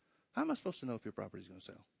 How am I supposed to know if your property is going to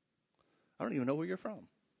sell? I don't even know where you're from.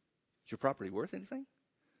 Is your property worth anything?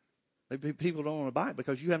 Maybe people don't want to buy it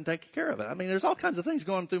because you haven't taken care of it. I mean, there's all kinds of things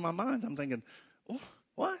going through my mind. I'm thinking, oh,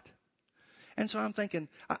 what? And so I'm thinking,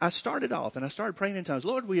 I started off and I started praying in tongues.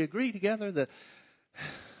 Lord, we agree together that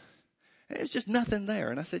there's just nothing there.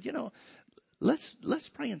 And I said, let's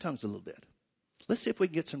pray in tongues a little bit. Let's see if we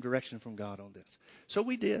can get some direction from God on this. So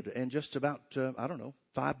we did. And just about,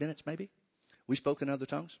 5 minutes maybe, we spoke in other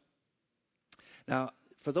tongues. Now,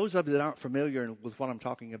 for those of you that aren't familiar with what I'm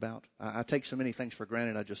talking about, I take so many things for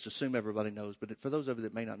granted, I just assume everybody knows. But for those of you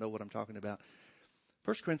that may not know what I'm talking about,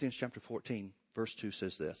 1 Corinthians chapter 14, verse 2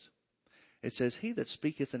 says this. It says, he that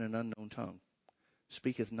speaketh in an unknown tongue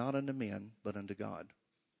speaketh not unto men, but unto God.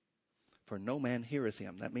 For no man heareth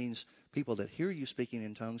him. That means people that hear you speaking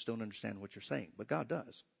in tongues don't understand what you're saying, but God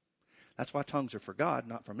does. That's why tongues are for God,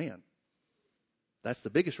 not for men. That's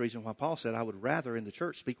the biggest reason why Paul said, I would rather in the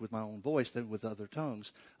church speak with my own voice than with other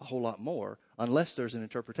tongues a whole lot more, unless there's an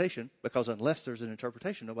interpretation, because unless there's an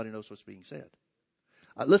interpretation, nobody knows what's being said.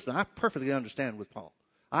 Listen, I perfectly understand with Paul.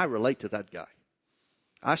 I relate to that guy.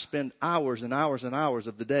 I spend hours and hours and hours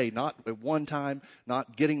of the day, not at one time,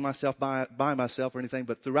 not getting myself by myself or anything,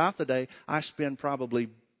 but throughout the day, I spend probably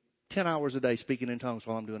 10 hours a day speaking in tongues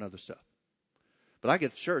while I'm doing other stuff. But I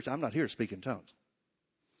get to church, I'm not here to speak in tongues.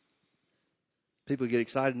 People get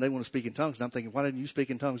excited and they want to speak in tongues, and I'm thinking, why didn't you speak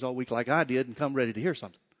in tongues all week like I did and come ready to hear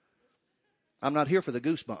something? I'm not here for the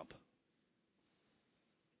goosebump.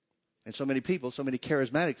 And so many people, so many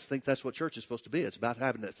charismatics think that's what church is supposed to be. It's about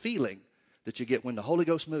having that feeling that you get when the Holy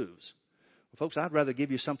Ghost moves. Well, folks, I'd rather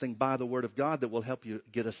give you something by the Word of God that will help you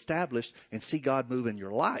get established and see God move in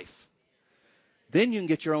your life. Then you can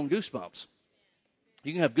get your own goosebumps.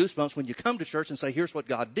 You can have goosebumps when you come to church and say, here's what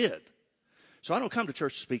God did. So I don't come to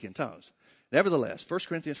church to speak in tongues. Nevertheless, 1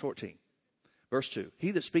 Corinthians 14, verse 2,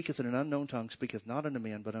 he that speaketh in an unknown tongue speaketh not unto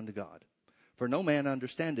men, but unto God. For no man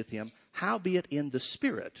understandeth him, howbeit in the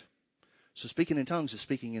Spirit. So speaking in tongues is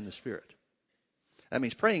speaking in the Spirit. That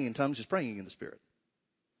means praying in tongues is praying in the Spirit.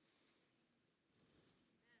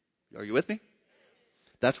 Are you with me?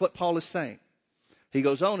 That's what Paul is saying. He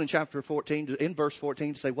goes on in chapter 14, in verse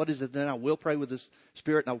 14, to say, what is it then? I will pray with the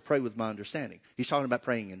Spirit, and I will pray with my understanding. He's talking about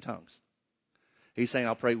praying in tongues. He's saying,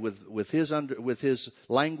 I'll pray with his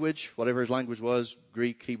language, whatever his language was,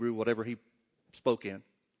 Greek, Hebrew, whatever he spoke in.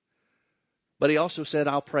 But he also said,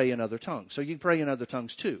 I'll pray in other tongues. So you can pray in other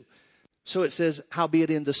tongues too. So it says, howbeit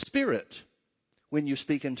in the Spirit, when you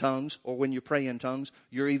speak in tongues or when you pray in tongues,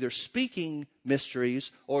 you're either speaking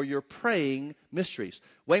mysteries or you're praying mysteries.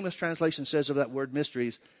 Weymouth's translation says of that word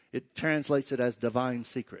mysteries, it translates it as divine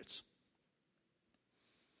secrets.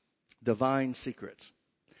 Divine secrets.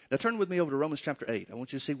 Now turn with me over to Romans chapter 8. I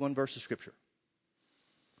want you to see one verse of Scripture.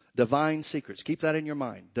 Divine secrets. Keep that in your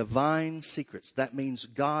mind. Divine secrets. That means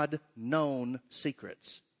God-known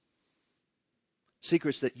secrets.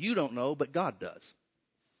 Secrets that you don't know, but God does.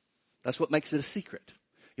 That's what makes it a secret.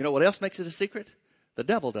 You know what else makes it a secret? The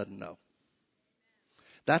devil doesn't know.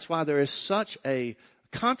 That's why there is such a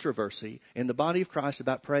controversy in the body of Christ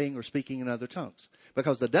about praying or speaking in other tongues.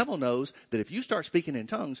 Because the devil knows that if you start speaking in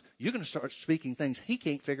tongues, you're going to start speaking things he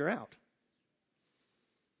can't figure out.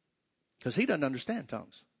 Because he doesn't understand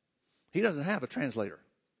tongues. He doesn't have a translator.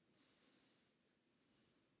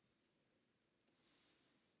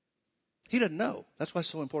 He doesn't know. That's why it's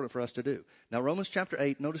so important for us to do. Now, Romans chapter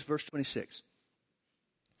 8, notice verse 26.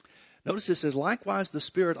 Notice it says, likewise the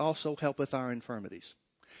Spirit also helpeth our infirmities.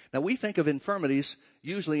 Now, we think of infirmities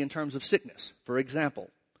usually in terms of sickness. For example,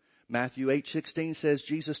 Matthew 8:16 says,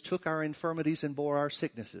 Jesus took our infirmities and bore our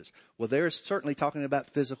sicknesses. Well, there is certainly talking about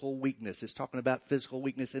physical weakness. It's talking about physical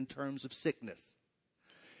weakness in terms of sickness.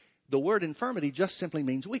 The word infirmity just simply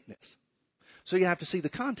means weakness. So you have to see the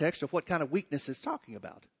context of what kind of weakness it's talking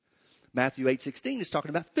about. Matthew 8:16 is talking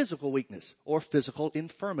about physical weakness or physical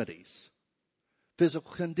infirmities.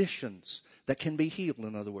 Physical conditions that can be healed,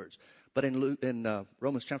 in other words. But in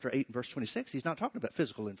Romans chapter 8 and verse 26, he's not talking about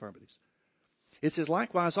physical infirmities. It says,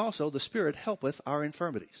 likewise also the Spirit helpeth our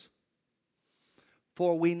infirmities.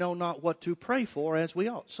 For we know not what to pray for as we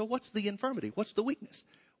ought. So what's the infirmity? What's the weakness?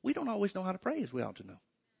 We don't always know how to pray as we ought to know.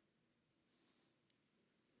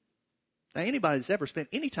 Now, anybody that's ever spent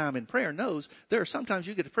any time in prayer knows there are sometimes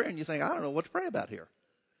you get to prayer and you think, I don't know what to pray about here.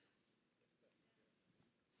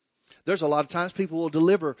 There's a lot of times people will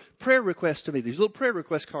deliver prayer requests to me. These little prayer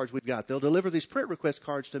request cards we've got. They'll deliver these prayer request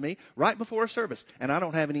cards to me right before a service. And I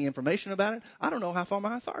don't have any information about it. I don't know how far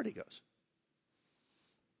my authority goes.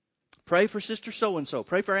 Pray for Sister So-and-so.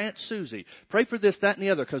 Pray for Aunt Susie. Pray for this, that, and the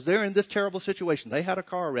other because they're in this terrible situation. They had a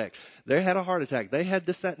car wreck. They had a heart attack. They had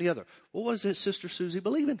this, that, and the other. Well, what is it Sister Susie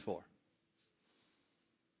believing for?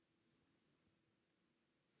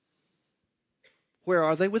 Where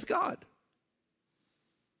are they with God?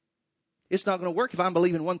 It's not going to work if I'm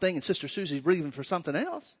believing one thing and Sister Susie's believing for something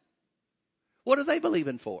else. What are they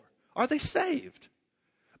believing for? Are they saved?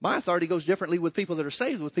 My authority goes differently with people that are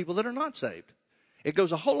saved than with people that are not saved. It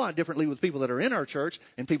goes a whole lot differently with people that are in our church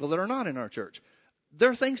and people that are not in our church.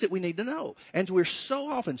 There are things that we need to know. And we're so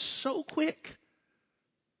often so quick.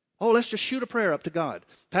 Oh, let's just shoot a prayer up to God.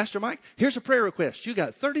 Pastor Mike, here's a prayer request. You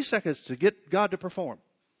got 30 seconds to get God to perform.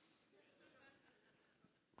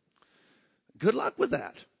 Good luck with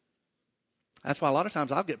that. That's why a lot of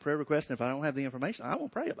times I'll get prayer requests, and if I don't have the information, I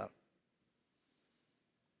won't pray about it.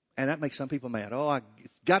 And that makes some people mad. Oh, I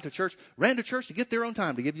got to church, ran to church to get their own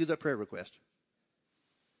time to give you that prayer request.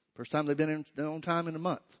 First time they've been in their own time in a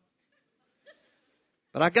month.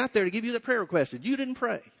 But I got there to give you that prayer request, and you didn't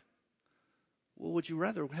pray. Well, would you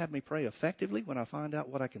rather have me pray effectively when I find out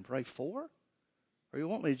what I can pray for? Or you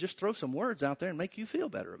want me to just throw some words out there and make you feel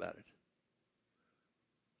better about it?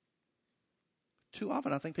 Too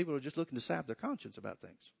often, I think people are just looking to salve their conscience about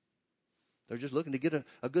things. They're just looking to get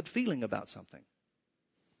a good feeling about something.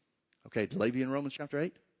 Okay, did I leave you in Romans chapter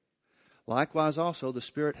 8? Likewise also, the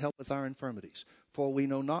Spirit helpeth our infirmities. For we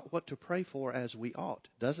know not what to pray for as we ought.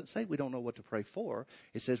 Doesn't say we don't know what to pray for.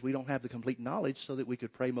 It says we don't have the complete knowledge so that we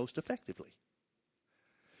could pray most effectively.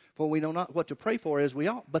 For we know not what to pray for as we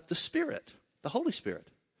ought, but the Spirit, the Holy Spirit,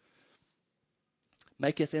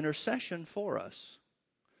 maketh intercession for us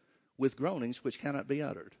with groanings which cannot be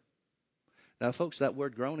uttered. Now, folks, that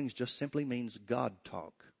word groanings just simply means God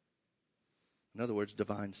talk. In other words,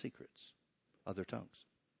 divine secrets, other tongues.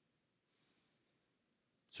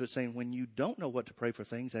 So it's saying when you don't know what to pray for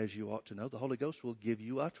things as you ought to know, the Holy Ghost will give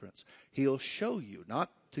you utterance. He'll show you, not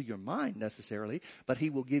to your mind necessarily, but He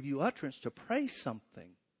will give you utterance to pray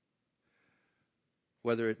something.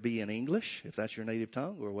 Whether it be in English, if that's your native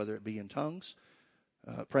tongue, or whether it be in tongues,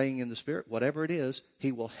 praying in the Spirit, whatever it is,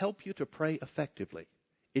 He will help you to pray effectively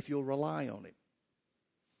if you'll rely on Him.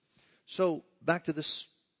 So back to this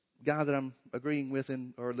guy that I'm agreeing with,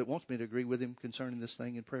 or that wants me to agree with him concerning this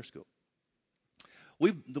thing in prayer school.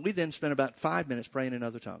 We then spent about 5 minutes praying in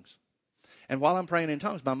other tongues. And while I'm praying in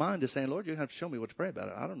tongues, my mind is saying, Lord, you're going to have to show me what to pray about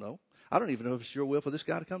it. I don't know. I don't even know if it's your will for this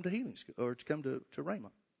guy to come to healing school or to come to Rhema.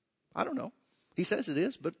 I don't know. He says it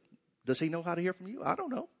is, but does he know how to hear from you? I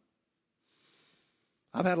don't know.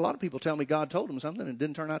 I've had a lot of people tell me God told them something and it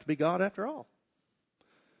didn't turn out to be God after all.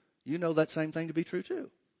 You know that same thing to be true too.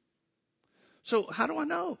 So how do I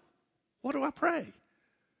know? What do I pray?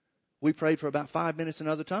 We prayed for about 5 minutes in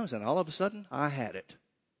other tongues, and all of a sudden, I had it.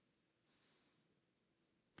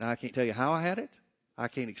 Now, I can't tell you how I had it. I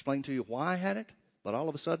can't explain to you why I had it. But all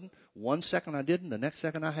of a sudden, 1 second I didn't, the next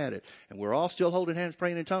second I had it. And we're all still holding hands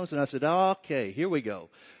praying in tongues. And I said, okay, here we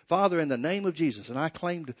go. Father, in the name of Jesus. And I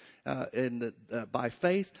claimed by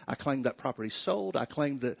faith, I claimed that property sold. I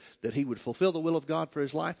claimed that he would fulfill the will of God for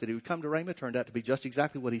his life, that he would come to Rhema. Turned out to be just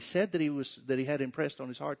exactly what he said that he had impressed on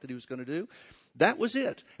his heart that he was going to do. That was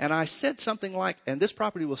it. And I said something like, and this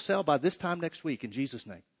property will sell by this time next week in Jesus'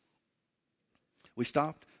 name. We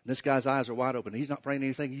stopped. And this guy's eyes are wide open. He's not praying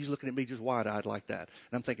anything. He's looking at me just wide-eyed like that.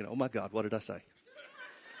 And I'm thinking, oh, my God, what did I say?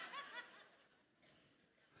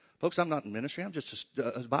 Folks, I'm not in ministry. I'm just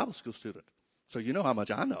a Bible school student. So you know how much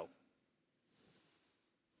I know.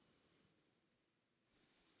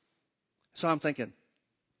 So I'm thinking,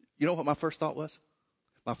 you know what my first thought was?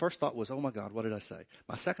 My first thought was, oh, my God, what did I say?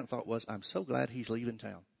 My second thought was, I'm so glad he's leaving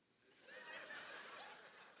town.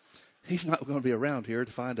 He's not going to be around here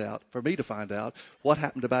for me to find out what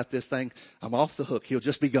happened about this thing. I'm off the hook. He'll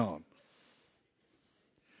just be gone.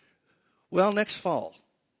 Well, next fall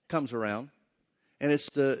comes around, and it's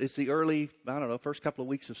the early, first couple of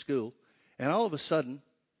weeks of school. And all of a sudden,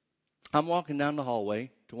 I'm walking down the hallway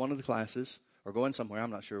to one of the classes, or going somewhere. I'm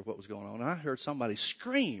not sure what was going on. And I heard somebody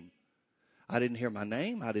scream. I didn't hear my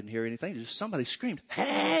name. I didn't hear anything. Just somebody screamed,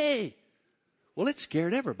 hey! Well, it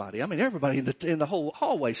scared everybody. I mean, everybody in the whole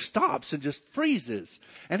hallway stops and just freezes.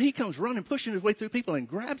 And he comes running, pushing his way through people and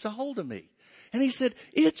grabs a hold of me. And he said,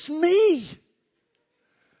 it's me.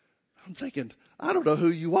 I'm thinking, I don't know who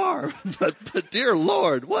you are, but dear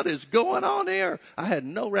Lord, what is going on here? I had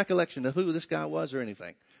no recollection of who this guy was or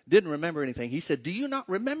anything. Didn't remember anything. He said, do you not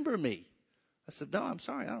remember me? I said, no, I'm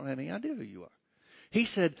sorry. I don't have any idea who you are. He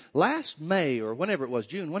said, last May or whenever it was,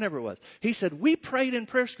 June, whenever it was, he said, we prayed in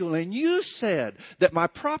prayer school and you said that my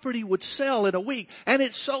property would sell in a week, and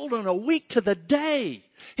it sold in a week to the day.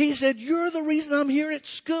 He said, you're the reason I'm here at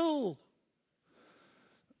school.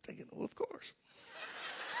 I'm thinking, well, of course.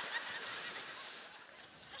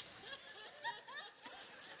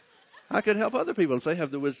 I could help other people if they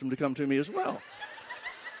have the wisdom to come to me as well.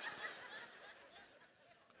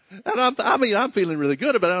 And I'm feeling really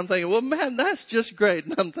good about it. I'm thinking, well, man, that's just great.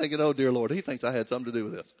 And I'm thinking, oh, dear Lord, he thinks I had something to do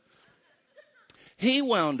with this. He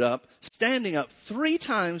wound up standing up 3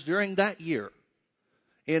 times during that year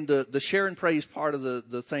in the share and praise part of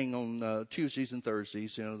the thing on Tuesdays and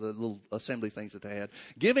Thursdays, the little assembly things that they had,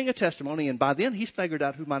 giving a testimony. And by then, he's figured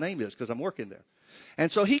out who my name is because I'm working there.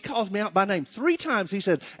 And so he calls me out by name 3 times. He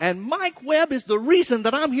said, and Mike Webb is the reason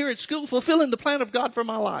that I'm here at school fulfilling the plan of God for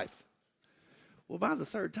my life. Well, by the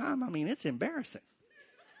 3rd time, it's embarrassing.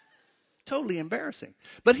 Totally embarrassing.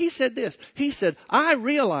 But he said this. He said, I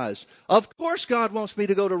realize, of course God wants me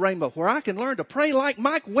to go to Rhema where I can learn to pray like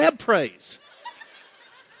Mike Webb prays.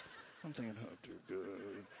 I'm thinking, oh, dear God.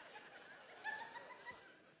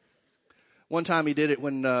 One time he did it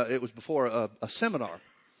when it was before a seminar.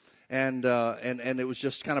 And it was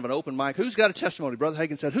just kind of an open mic. Who's got a testimony? Brother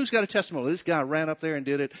Hagin said, who's got a testimony? This guy ran up there and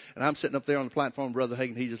did it. And I'm sitting up there on the platform. Brother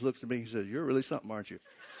Hagin, he just looks at me and says, you're really something, aren't you?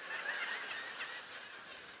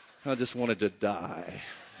 I just wanted to die.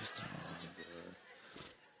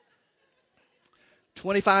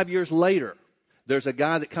 25 years later, there's a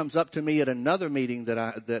guy that comes up to me at another meeting that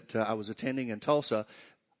I was attending in Tulsa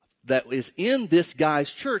that is in this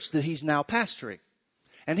guy's church that he's now pastoring.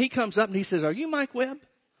 And he comes up and he says, are you Mike Webb?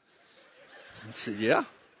 I said, yeah.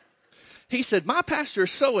 He said, my pastor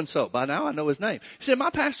is so-and-so. By now I know his name. He said,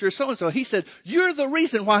 my pastor is so-and-so. He said, you're the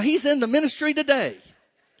reason why he's in the ministry today.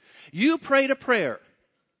 You prayed a prayer.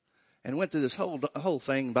 and went through this whole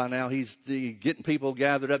thing. By now, he's getting people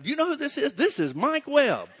gathered up. Do you know who this is? This is Mike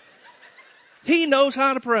Webb. He knows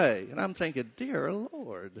how to pray. And I'm thinking, dear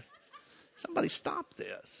Lord, somebody stop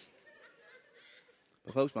this.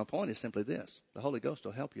 But folks, my point is simply this. The Holy Ghost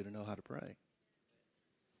will help you to know how to pray.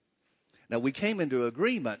 Now, we came into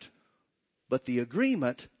agreement, but the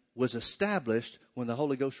agreement was established when the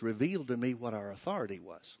Holy Ghost revealed to me what our authority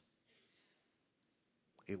was.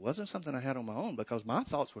 It wasn't something I had on my own because my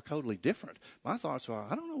thoughts were totally different. My thoughts were,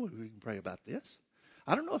 I don't know if we can pray about this.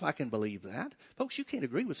 I don't know if I can believe that. Folks, you can't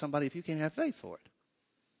agree with somebody if you can't have faith for it.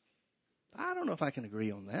 I don't know if I can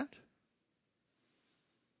agree on that.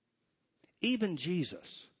 Even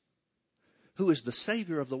Jesus, who is the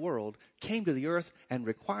Savior of the world, came to the earth and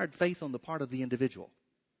required faith on the part of the individual.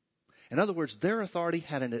 In other words, their authority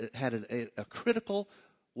had a critical,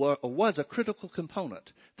 was a critical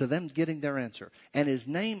component to them getting their answer. And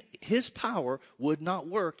his power would not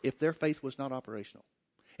work if their faith was not operational,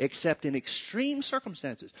 except in extreme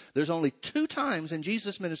circumstances. There's only 2 times in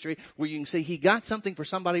Jesus' ministry where you can see he got something for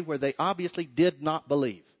somebody where they obviously did not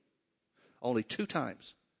believe. Only 2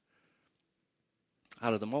 times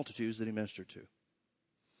out of the multitudes that he ministered to.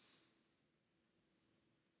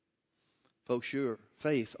 Folks, your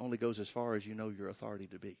faith only goes as far as you know your authority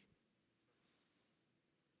to be.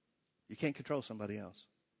 You can't control somebody else.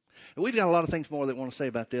 And we've got a lot of things more that I want to say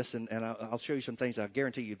about this, and I'll show you some things. I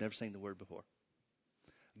guarantee you've never seen the word before.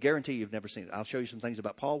 Guarantee you've never seen it. I'll show you some things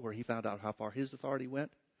about Paul where he found out how far his authority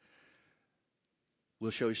went.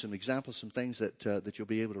 We'll show you some examples, some things that you'll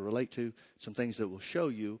be able to relate to, some things that will show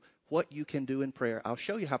you what you can do in prayer. I'll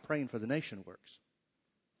show you how praying for the nation works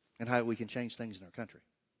and how we can change things in our country.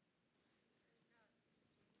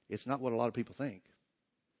 It's not what a lot of people think,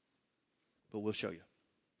 but we'll show you.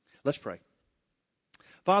 Let's pray.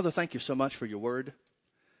 Father, thank you so much for your word.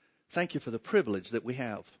 Thank you for the privilege that we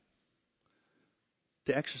have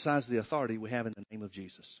to exercise the authority we have in the name of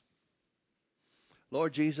Jesus.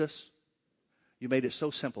 Lord Jesus, you made it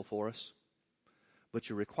so simple for us, but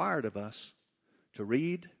you required of us to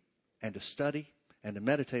read and to study and to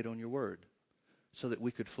meditate on your word so that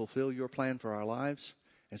we could fulfill your plan for our lives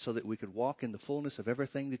and so that we could walk in the fullness of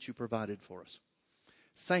everything that you provided for us.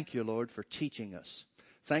 Thank you, Lord, for teaching us.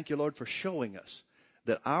 Thank you, Lord, for showing us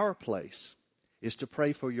that our place is to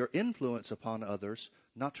pray for your influence upon others,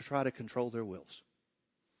 not to try to control their wills.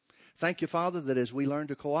 Thank you, Father, that as we learn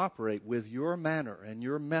to cooperate with your manner and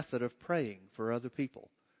your method of praying for other people,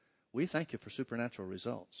 we thank you for supernatural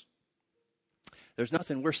results. There's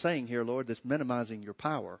nothing we're saying here, Lord, that's minimizing your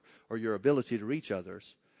power or your ability to reach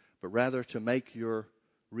others, but rather to make your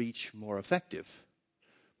reach more effective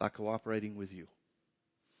by cooperating with you.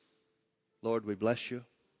 Lord, we bless you.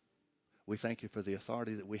 We thank you for the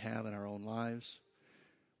authority that we have in our own lives.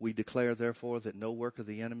 We declare, therefore, that no work of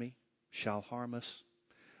the enemy shall harm us.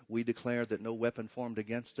 We declare that no weapon formed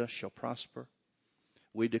against us shall prosper.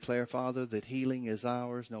 We declare, Father, that healing is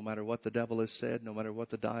ours no matter what the devil has said, no matter what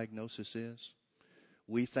the diagnosis is.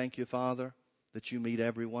 We thank you, Father, that you meet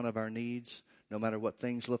every one of our needs, no matter what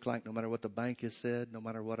things look like, no matter what the bank has said, no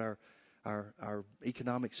matter what our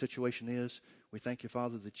economic situation is. We thank you,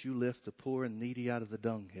 Father, that you lift the poor and needy out of the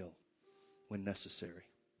dunghill when necessary.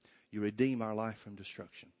 You redeem our life from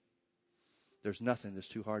destruction. There's nothing that's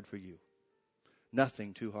too hard for you.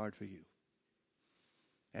 Nothing too hard for you.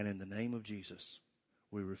 And in the name of Jesus,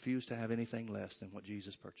 we refuse to have anything less than what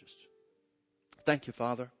Jesus purchased. Thank you,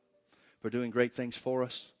 Father, for doing great things for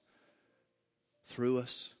us, through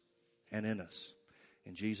us, and in us.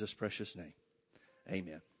 In Jesus' precious name,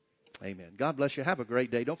 amen. Amen. God bless you. Have a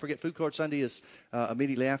great day. Don't forget Food Court Sunday is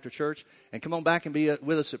immediately after church. And come on back and be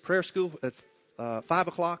with us at prayer school at 5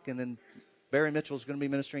 o'clock. And then Barry Mitchell is going to be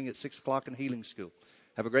ministering at 6 o'clock in healing school.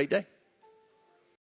 Have a great day.